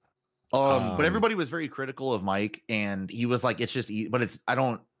 But everybody was very critical of Mike, and he was like, it's just, but it's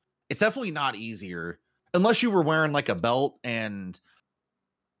definitely not easier unless you were wearing like a belt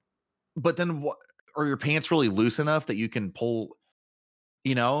but then are your pants really loose enough that you can pull,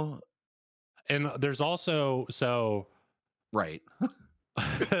 And there's also, right.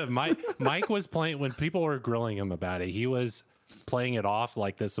 Mike was playing, when people were grilling him about it, he was playing it off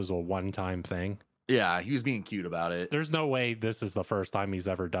like this was a one-time thing. Yeah, he was being cute about it. There's no way this is the first time he's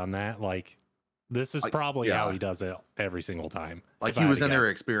ever done that. Like, this is probably how he does it every single time. Like, he was in there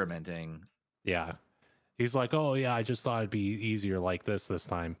experimenting. Yeah. He's like, oh, yeah, I just thought it'd be easier like this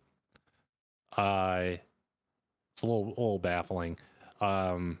time. It's a little baffling.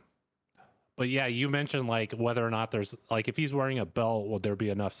 But yeah, you mentioned like whether or not there's like, if he's wearing a belt, will there be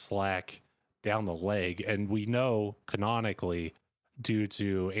enough slack down the leg? And we know canonically, due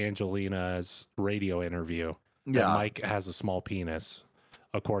to Angelina's radio interview, that Mike has a small penis,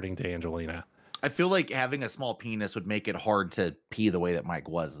 according to Angelina. I feel like having a small penis would make it hard to pee the way that Mike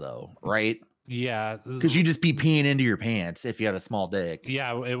was, though, right? Yeah, because you just be peeing into your pants if you had a small dick.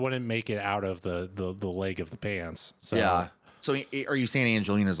 Yeah, it wouldn't make it out of the leg of the pants. So yeah. So are you saying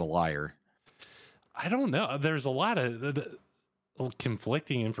Angelina's a liar? I don't know. There's a lot of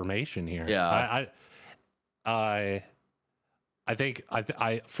conflicting information here. Yeah. I think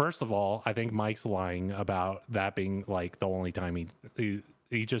first of all, I think Mike's lying about that being like the only time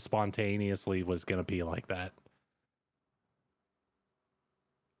he just spontaneously was going to be like that.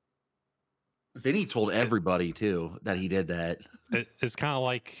 Vinny told everybody too that he did that. It's kind of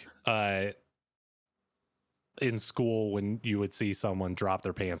like in school when you would see someone drop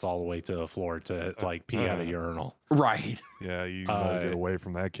their pants all the way to the floor to like pee at a urinal. Right. Yeah, you gotta get away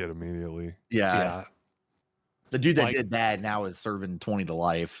from that kid immediately. Yeah. The dude that did that now is serving 20 to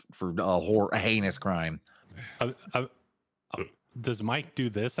life for a heinous crime. Does Mike do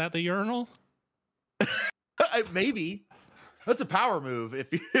this at the urinal? Maybe. That's a power move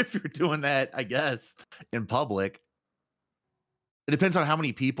if you're doing that, I guess, in public. It depends on how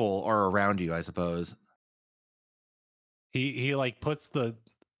many people are around you, I suppose. He like puts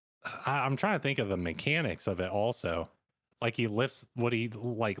I'm trying to think of the mechanics of it also. Like he lifts, would he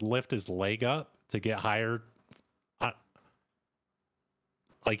like lift his leg up to get higher?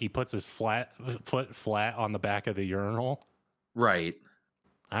 Like he puts his foot flat on the back of the urinal. Right.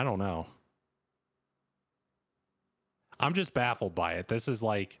 I don't know. I'm just baffled by it. This is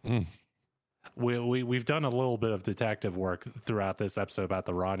like we've done a little bit of detective work throughout this episode about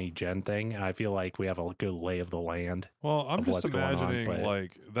the Ronnie Jen thing, and I feel like we have a good lay of the land. Well, I'm just imagining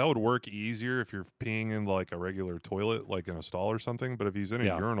like that would work easier if you're peeing in like a regular toilet, like in a stall or something. But if he's in a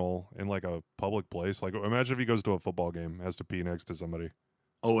urinal in like a public place, like imagine if he goes to a football game, has to pee next to somebody.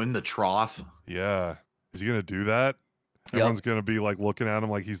 Oh, in the trough? Yeah. Is he gonna do that? Yep. Everyone's gonna be like looking at him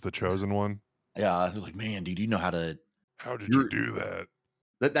like he's the chosen one. Yeah, they're like, man, dude, you know how to. How did you do that?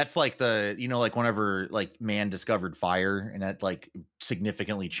 That's like the, like whenever like man discovered fire and that like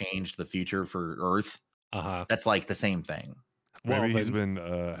significantly changed the future for Earth. That's like the same thing. Maybe he's been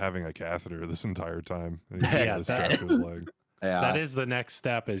having a catheter this entire time. And he's strapped to his leg. That is the next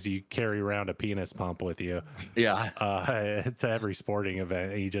step, is you carry around a penis pump with you. Yeah. To every sporting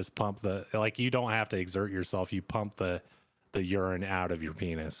event. You just pump you don't have to exert yourself. You pump the urine out of your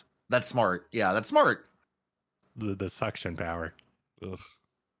penis. That's smart. Yeah, that's smart. The suction power. Ugh.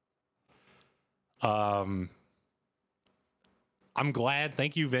 I'm glad.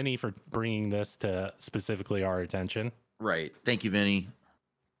 Thank you, Vinny, for bringing this to specifically our attention. Right. Thank you, Vinny.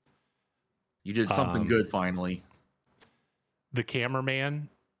 You did something good finally. The cameraman,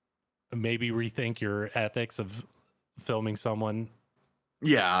 maybe rethink your ethics of filming someone.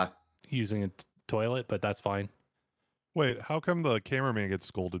 Yeah. Using a toilet, but that's fine. Wait, how come the cameraman gets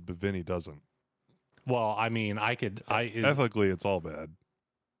scolded, but Vinny doesn't? Well, I mean, ethically, it's all bad.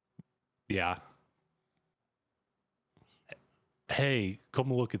 Yeah. Hey,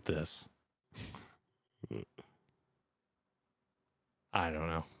 come look at this. I don't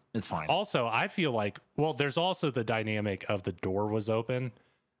know. It's fine. Also, I feel like, there's also the dynamic of the door was open.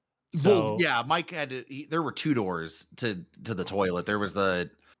 So yeah, Mike had there were two doors to the toilet. There was the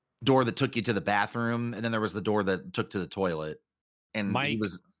door that took you to the bathroom, and then there was the door that took to the toilet. And he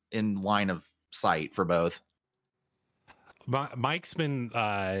was in line of sight for both. Mike's been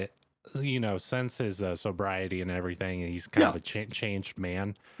since his sobriety and everything, he's kind of a changed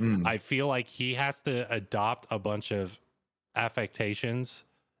man. I feel like he has to adopt a bunch of affectations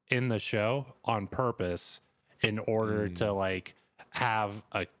in the show on purpose in order to have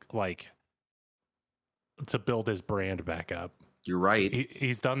to build his brand back up. You're right.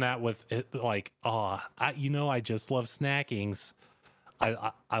 He's done that with I just love snackings.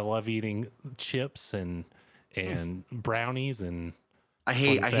 I love eating chips and brownies and I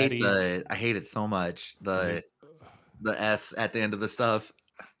hate it so much. The S at the end of the stuff.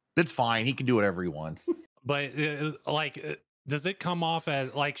 It's fine. He can do whatever he wants. But does it come off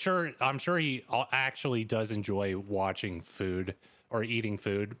as sure? I'm sure he actually does enjoy watching food or eating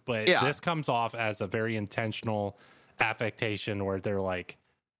food, but this comes off as a very intentional affectation where they're like,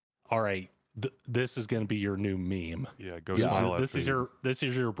 all right, this is going to be your new meme. Yeah. Go smile. This is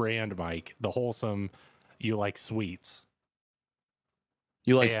your brand, Mike. The wholesome, you like sweets.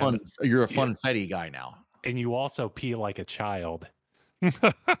 You like fun. You're a funfetti guy now. And you also pee like a child.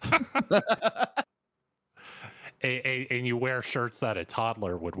 And you wear shirts that a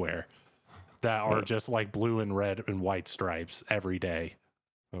toddler would wear that are just like blue and red and white stripes every day.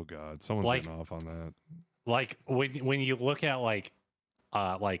 Oh God, someone's getting off on that. Like when you look at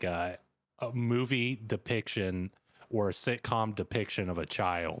a movie depiction or a sitcom depiction of a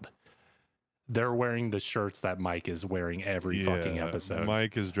child, they're wearing the shirts that Mike is wearing every fucking episode.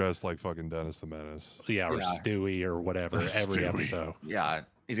 Mike is dressed like fucking Dennis the Menace. Yeah, or Stewie or whatever every episode. Yeah,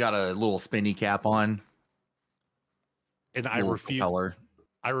 he's got a little spinny cap on. And I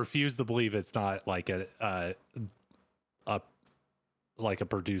refuse to believe it's not like a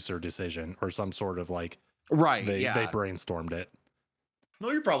producer decision or some sort of they brainstormed it.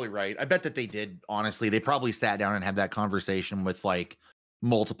 No, you're probably right. I bet that they did. Honestly, they probably sat down and had that conversation with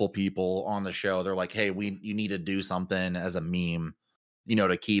multiple people on the show. They're like, hey, you need to do something as a meme,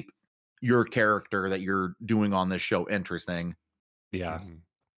 to keep your character that you're doing on this show interesting. Yeah.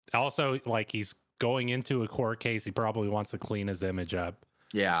 Also, he's going into a court case. He probably wants to clean his image up.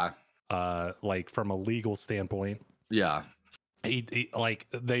 Yeah. From a legal standpoint. Yeah. He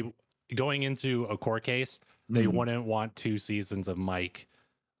going into a court case, they wouldn't want 2 seasons of Mike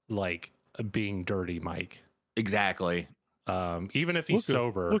being dirty Mike. Exactly. Even if he's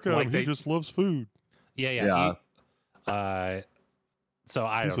sober. Look at him, he just loves food. Yeah. So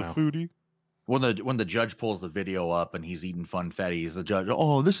he's a foodie. When the judge pulls the video up and he's eating funfettis, the judge,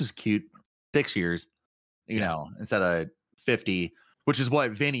 oh, this is cute. 6 years, instead of 50, which is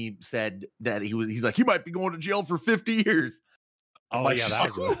what Vinny said that he's like, he might be going to jail for 50 years. Oh, yeah,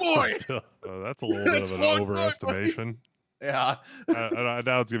 oh boy. That's a little bit of an overestimation. Yeah.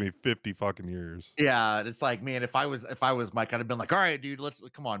 Now it's gonna be 50 fucking years. Yeah, it's like, man, if I was Mike, I'd have been like, all right, dude,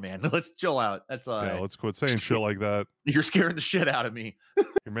 come on, man, let's chill out. That's let's quit saying shit like that. You're scaring the shit out of me.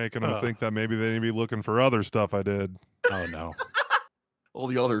 You're making them think that maybe they need to be looking for other stuff I did. Oh no. All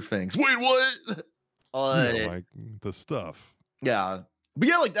the other things. Wait, what? The stuff. Yeah, but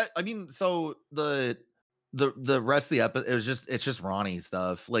yeah, like that. I mean, so the rest of the episode, it's just Ronnie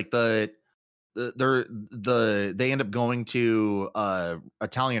stuff. They end up going to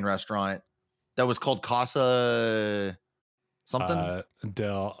Italian restaurant that was called Casa something.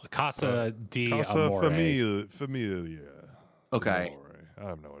 Casa di Casa Amore. Familia. Okay. Amore. I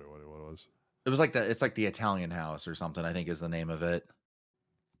don't know what it was. It was like it's like the Italian House or something, I think is the name of it.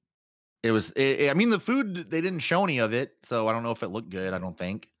 It was, I mean, the food, they didn't show any of it, so I don't know if it looked good. I don't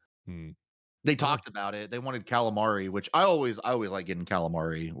think. They talked about it. They wanted calamari, which I always like getting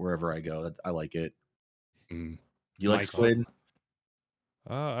calamari wherever I go. I like it. You like squid?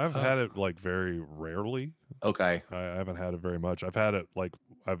 I've had it like very rarely. Okay. I haven't had it very much. I've had it like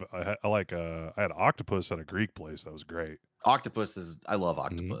I had octopus at a Greek place. That was great. I love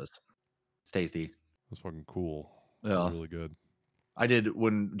octopus. It's tasty. It's fucking cool. Yeah. Really good. I did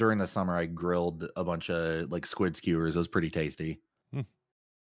during the summer, I grilled a bunch of like squid skewers. It was pretty tasty. It's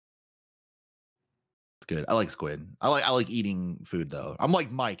good. I like squid. I like eating food though. I'm like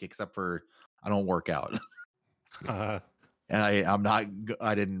Mike, except for I don't work out. And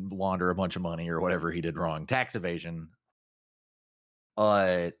I didn't launder a bunch of money or whatever he did wrong. Tax evasion.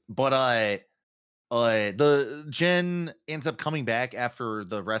 The Jen ends up coming back after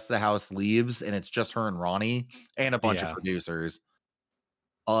the rest of the house leaves, and it's just her and Ronnie and a bunch of producers.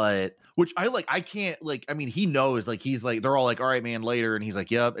 Which I like. I can't like. I mean, he knows. Like, he's like, they're all like, "All right, man, later," and he's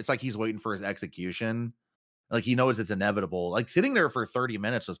like, "Yep." It's like he's waiting for his execution. Like, he knows it's inevitable. Like, sitting there for 30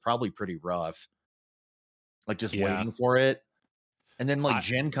 minutes was probably pretty rough. Like, just waiting for it, and then like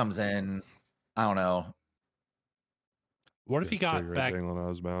Jen comes in. I don't know. What if he got back dangling out of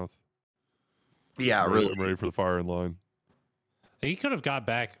his mouth? Yeah, I'm really. ready for the fire in line. He could have got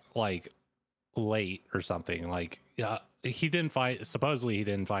back like late or something. Like, supposedly he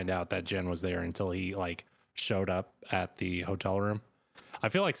didn't find out that Jen was there until he like showed up at the hotel room. I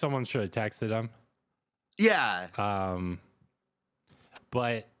feel like someone should have texted him. Yeah.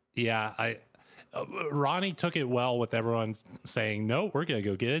 But yeah, Ronnie took it well with everyone saying, "No, we're gonna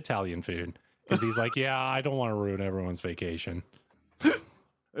go get Italian food," because he's like, "Yeah, I don't want to ruin everyone's vacation."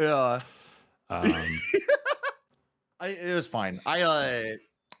 Yeah. It was fine. I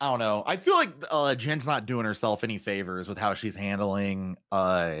don't know. I feel like Jen's not doing herself any favors with how she's handling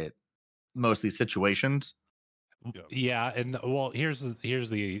most of these situations. Yeah, and well, here's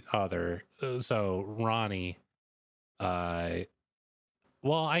the other. So Ronnie,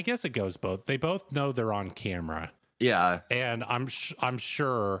 well, I guess it goes both. They both know they're on camera. Yeah, and I'm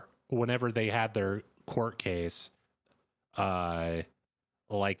sure whenever they had their court case, like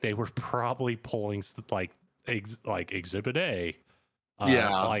they were probably pulling like Exhibit A,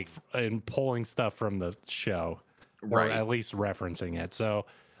 like and pulling stuff from the show, or at least referencing it. So,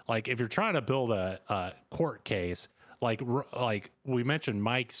 like, if you're trying to build a court case, like we mentioned,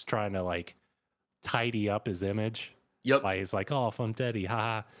 Mike's trying to like tidy up his image. Yep. Like, it's like, oh, Funfetti,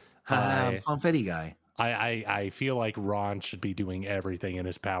 haha. Funfetti guy. I feel like Ron should be doing everything in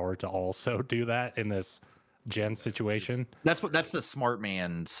his power to also do that in this Jen situation. That's the smart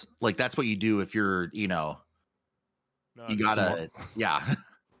man's, like, that's what you do if you're, you gotta, yeah.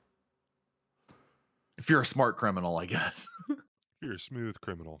 If you're a smart criminal, I guess. You're a smooth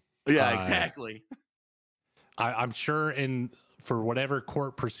criminal. Yeah, exactly. I'm sure for whatever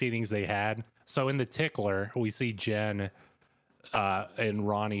court proceedings they had. So in the Tickler, we see Jen and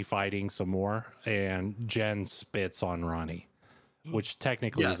Ronnie fighting some more, and Jen spits on Ronnie, which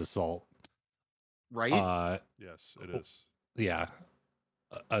technically is assault. Right? Yes, it is. Yeah.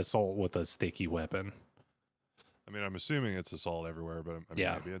 Assault with a sticky weapon. I mean, I'm assuming it's assault everywhere, but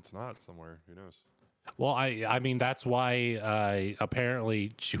maybe it's not somewhere. Who knows? Well, I mean, that's why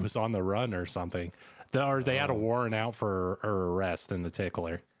apparently she was on the run or something. They had a warrant out for her arrest in the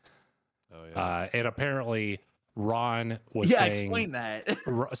Tickler. Oh, yeah. And apparently Ron was saying... Yeah, explain that.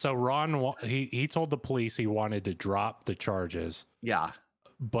 So Ron, he told the police he wanted to drop the charges. Yeah.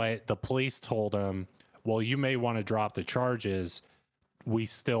 But the police told him, well, you may want to drop the charges. We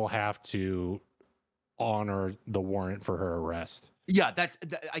still have to honor the warrant for her arrest. Yeah,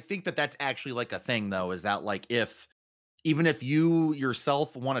 I think that's actually like a thing, though, is that like even if you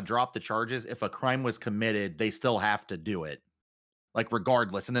yourself want to drop the charges, if a crime was committed, they still have to do it, like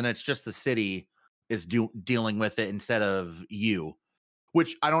regardless. And then it's just the city is dealing with it instead of you,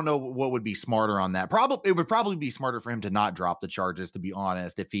 which I don't know what would be smarter on that. It would probably be smarter for him to not drop the charges, to be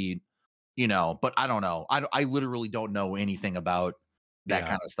honest, if he, but I don't know. I literally don't know anything about that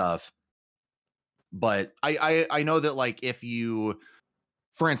kind of stuff. But I know that, like, if you,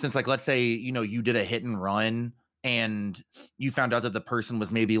 for instance, like, let's say, you did a hit and run and you found out that the person was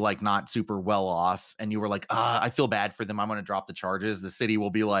maybe like not super well off and you were like, I feel bad for them, I'm going to drop the charges. The city will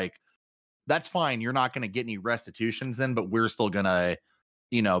be like, that's fine. You're not going to get any restitutions then, but we're still going to,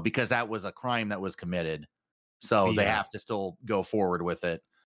 because that was a crime that was committed. So they have to still go forward with it,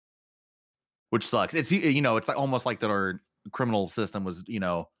 which sucks. It's, it's like almost like that our criminal system was,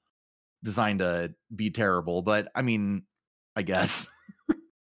 designed to be terrible, but I mean, I guess.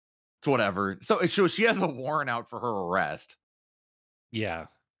 It's whatever. So she has a warrant out for her arrest. Yeah.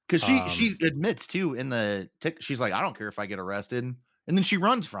 Because she admits too in the she's like, I don't care if I get arrested. And then she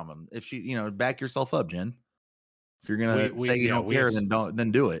runs from him. If she, back yourself up, Jen. If you're gonna say you don't care,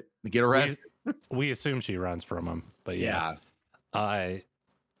 then do it. Get arrested. We assume she runs from him, but yeah.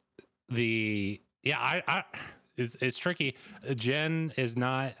 It's tricky. Jen is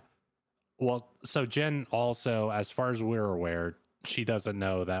not so Jen also, as far as we're aware, she doesn't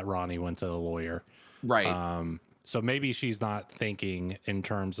know that Ronnie went to the lawyer. Right. So maybe she's not thinking in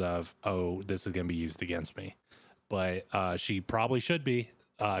terms of, oh, this is going to be used against me. But she probably should be,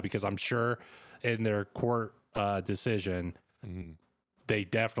 because I'm sure in their court decision, they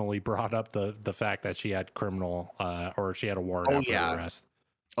definitely brought up the fact that she had criminal or she had a warrant out for arrest.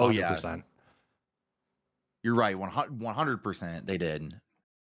 100%. Oh, yeah. You're right. 100% they did.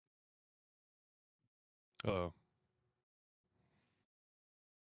 Uh-oh.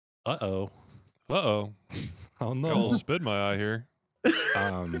 Uh-oh. Uh-oh. Oh, no. Got a little spit in my eye here.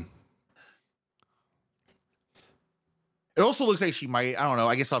 It also looks like she might, I don't know,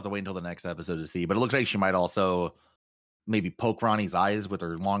 I guess I'll have to wait until the next episode to see, but it looks like she might also maybe poke Ronnie's eyes with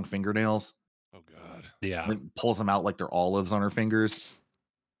her long fingernails. Oh, God. Yeah. And pulls them out like they're olives on her fingers.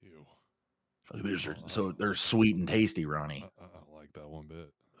 Ew. They're sweet and tasty, Ronnie. I like that one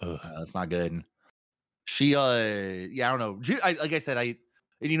bit. That's not good. She, I don't know. Like I said,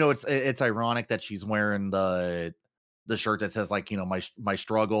 it's ironic that she's wearing the shirt that says like, my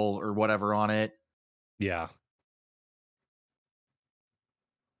struggle or whatever on it. Yeah.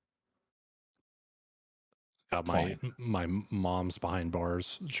 Got my mom's behind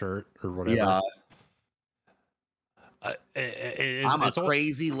bars shirt or whatever. Yeah. I'm a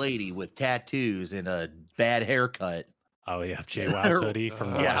crazy lady with tattoos and a bad haircut. Oh yeah, JWoww's hoodie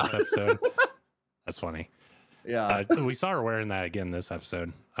from the last episode. That's funny. Yeah, we saw her wearing that again this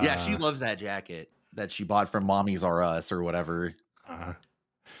episode. Yeah, she loves that jacket that she bought from Mommy's R Us or whatever. I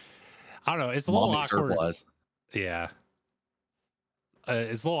don't know. It's a little awkward. Surplus. Yeah,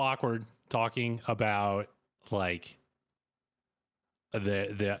 it's a little awkward talking about like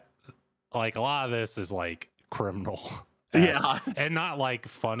the like a lot of this is like criminal. And not like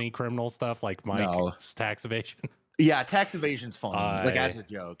funny criminal stuff like Mike's tax evasion. Yeah, tax evasion's funny, like as a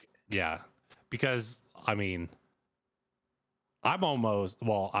joke. Yeah, because I mean, I'm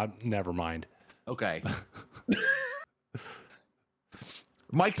never mind. Okay.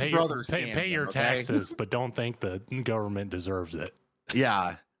 Mike's brother. Pay your taxes, but don't think the government deserves it.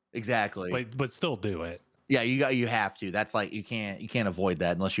 Yeah, exactly. But still do it. Yeah, you have to. That's like you can't avoid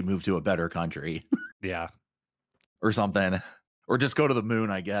that unless you move to a better country. Yeah. Or something. Or just go to the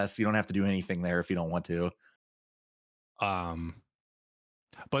moon, I guess. You don't have to do anything there if you don't want to.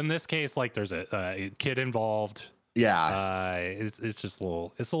 But in this case, like there's a kid involved. Yeah. It's just a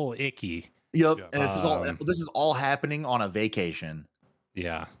little icky. Yep. Yeah. And this is all happening on a vacation.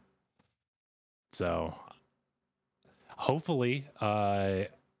 Yeah. So hopefully, I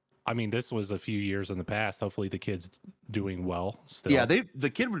mean, this was a few years in the past. Hopefully the kid's doing well still. Yeah, the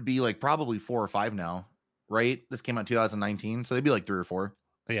kid would be like probably 4 or 5 now, right? This came out in 2019, so they'd be like 3 or 4.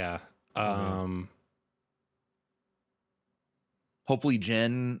 Yeah. Hopefully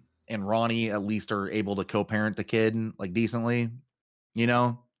Jen and Ronnie at least are able to co-parent the kid like decently,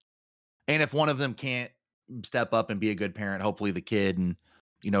 And if one of them can't step up and be a good parent, hopefully the kid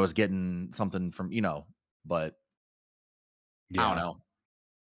is getting something from, but yeah. I don't know.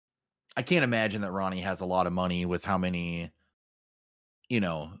 I can't imagine that Ronnie has a lot of money with how many,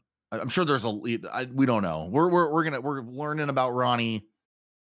 I'm sure there's we don't know. We're learning about Ronnie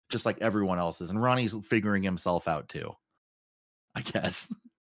just like everyone else is. And Ronnie's figuring himself out too, I guess.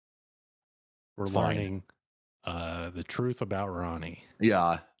 We're learning the truth about Ronnie.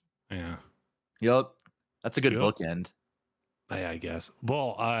 Yeah. Yeah. Yep. That's a good bookend. I guess.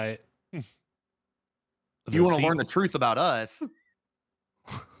 Well, if you want to learn the truth about us,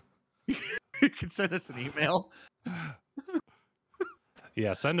 you can send us an email.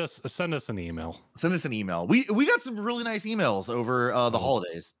 Yeah, send us an email. Send us an email. We got some really nice emails over the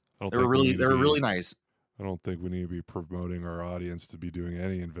holidays. They were really nice. I don't think we need to be promoting our audience to be doing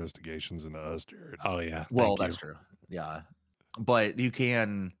any investigations into us, Jared. Oh yeah. Well, that's true. Yeah. But you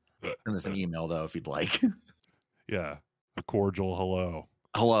can send us an email though if you'd like. Yeah. A cordial hello.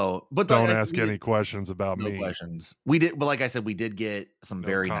 Hello. But don't ask any questions about me. No questions. We did, but like I said, we did get some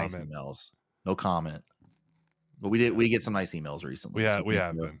very nice emails. No comment. But we get some nice emails recently. We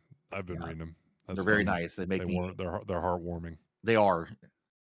have been. I've been reading them. They're very nice. They make they're heartwarming. They are.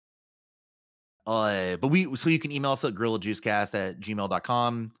 But so you can email us at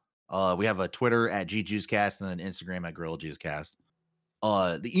gorillajuicecast@gmail.com. We have a Twitter @gjuicecast and an Instagram @gorillajuicecast.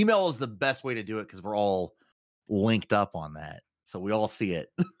 The email is the best way to do it because we're all linked up on that, so we all see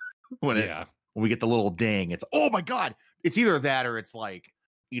it when we get the little ding. It's oh my god! It's either that or it's like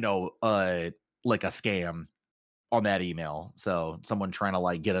like a scam on that email. So someone trying to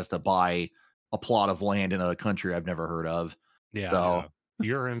like get us to buy a plot of land in a country I've never heard of. Yeah. So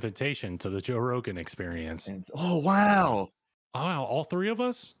your invitation to the Joe Rogan Experience. Oh wow! Oh, all three of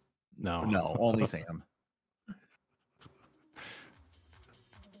us? No, only Sam.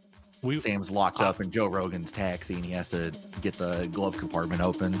 Sam's locked up in Joe Rogan's taxi, and he has to get the glove compartment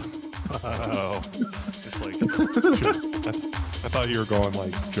open. Oh, it's like I thought you were going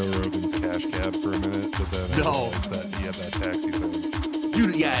like Joe Rogan's cash cab for a minute, but then I realized that he had that taxi thing.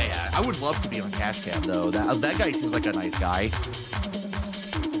 Dude, yeah. I would love to be on cash cab though. That guy seems like a nice guy.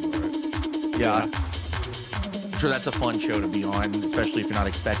 Yeah. I'm sure that's a fun show to be on, especially if you're not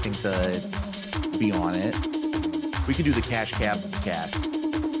expecting to be on it. We can do the cash cab cast.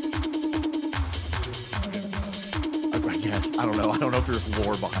 I guess. I don't know if there's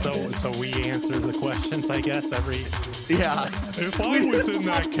lore behind it. So we answer the questions, I guess, every... Yeah. If I was in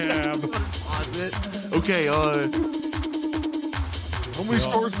that cab... Pause it. Okay, how many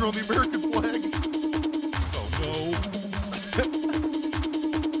stars are on the American flag? Oh, no.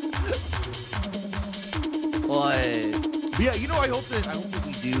 Yeah, I hope that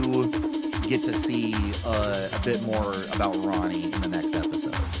we do get to see a bit more about Ronnie in the next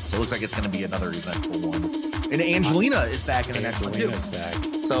episode. So it looks like it's going to be another eventful one. And Angelina is back in the next one too. Back.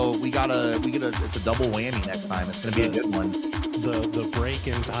 So we get it's a double whammy next time. It's going to be a good one. The break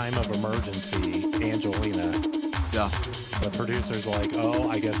in time of emergency, Angelina. Yeah. The producer's like, oh,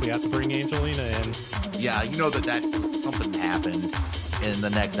 I guess we have to bring Angelina in. Yeah, that's something happened in the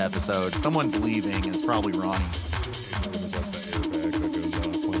next episode. Someone's leaving, and it's probably Ronnie. Angelina's like the airbag that goes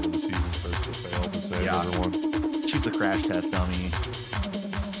off whenever the season starts to fail to save everyone. She's the crash test dummy.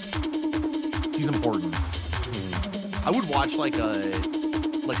 She's important. I would watch like a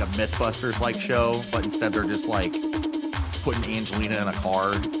Mythbusters like show, but instead they're just like putting Angelina in a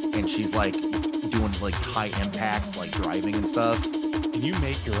car and she's like doing like high impact like driving and stuff. Can you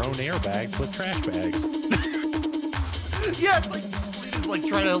make your own airbags with trash bags? Yeah, it's like Angelina's like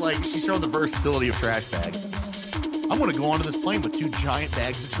trying to like she's showing the versatility of trash bags. I'm gonna go onto this plane with 2 giant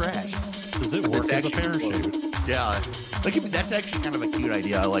bags of trash. Does it work as a parachute? Yeah, that's actually kind of a cute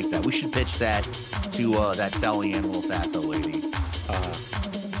idea. I like that. We should pitch that to that Sally Ann Will Sasso lady.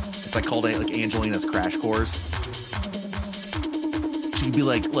 It's like called like Angelina's Crash Course. She could be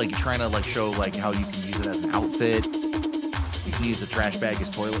like trying to like show like how you can use it as an outfit. You can use a trash bag as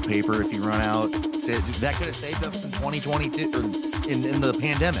toilet paper if you run out. That could have saved us in 2022 or in the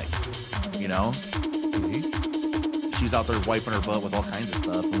pandemic. She was out there wiping her butt with all kinds of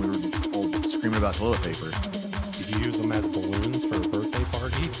stuff, and we were all screaming about toilet paper. Did you use them as balloons for a birthday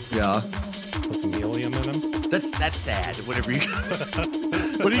party? Yeah. Put some helium in them? That's sad. Whatever you...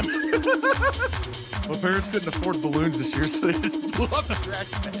 My parents couldn't afford balloons this year, so they just blew up the trash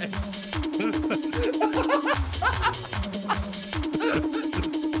bag.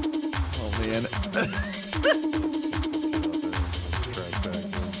 Oh, man.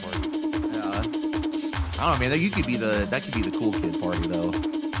 Yeah. I don't know, man. That could be the cool kid party, though.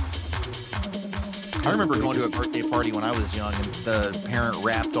 I remember going to a birthday party when I was young, and the parent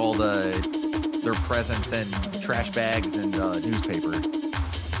wrapped all their presents in trash bags and newspaper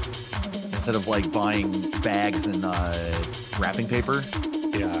instead of like buying bags and wrapping paper.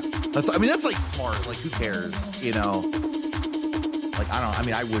 Yeah, that's like smart. Like, who cares? Like,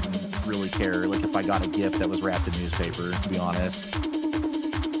 I wouldn't really care. Like, if I got a gift that was wrapped in newspaper, to be honest.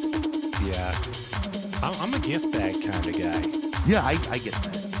 Yeah, I'm a gift bag kind of guy. Yeah, I get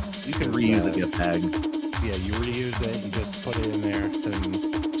that. You can reuse a gift bag. Yeah, you reuse it. You just put it in there, and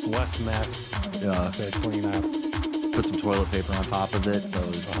it's less mess. Yeah, to clean up. Put some toilet paper on top of it, so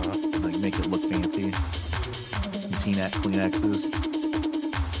like make it look fancy. Some Kleenexes.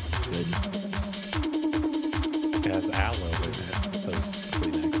 Good. It has aloe in it. Those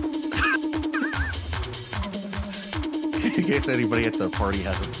Kleenexes. In case anybody at the party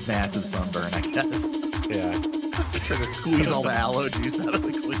has a massive sunburn, I guess. Yeah. Trying to squeeze all the aloe juice out of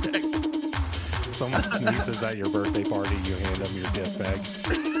the Kleenex. Someone sneezes at your birthday party, you hand them your gift bag.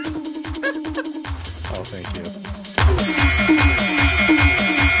 Oh, thank you.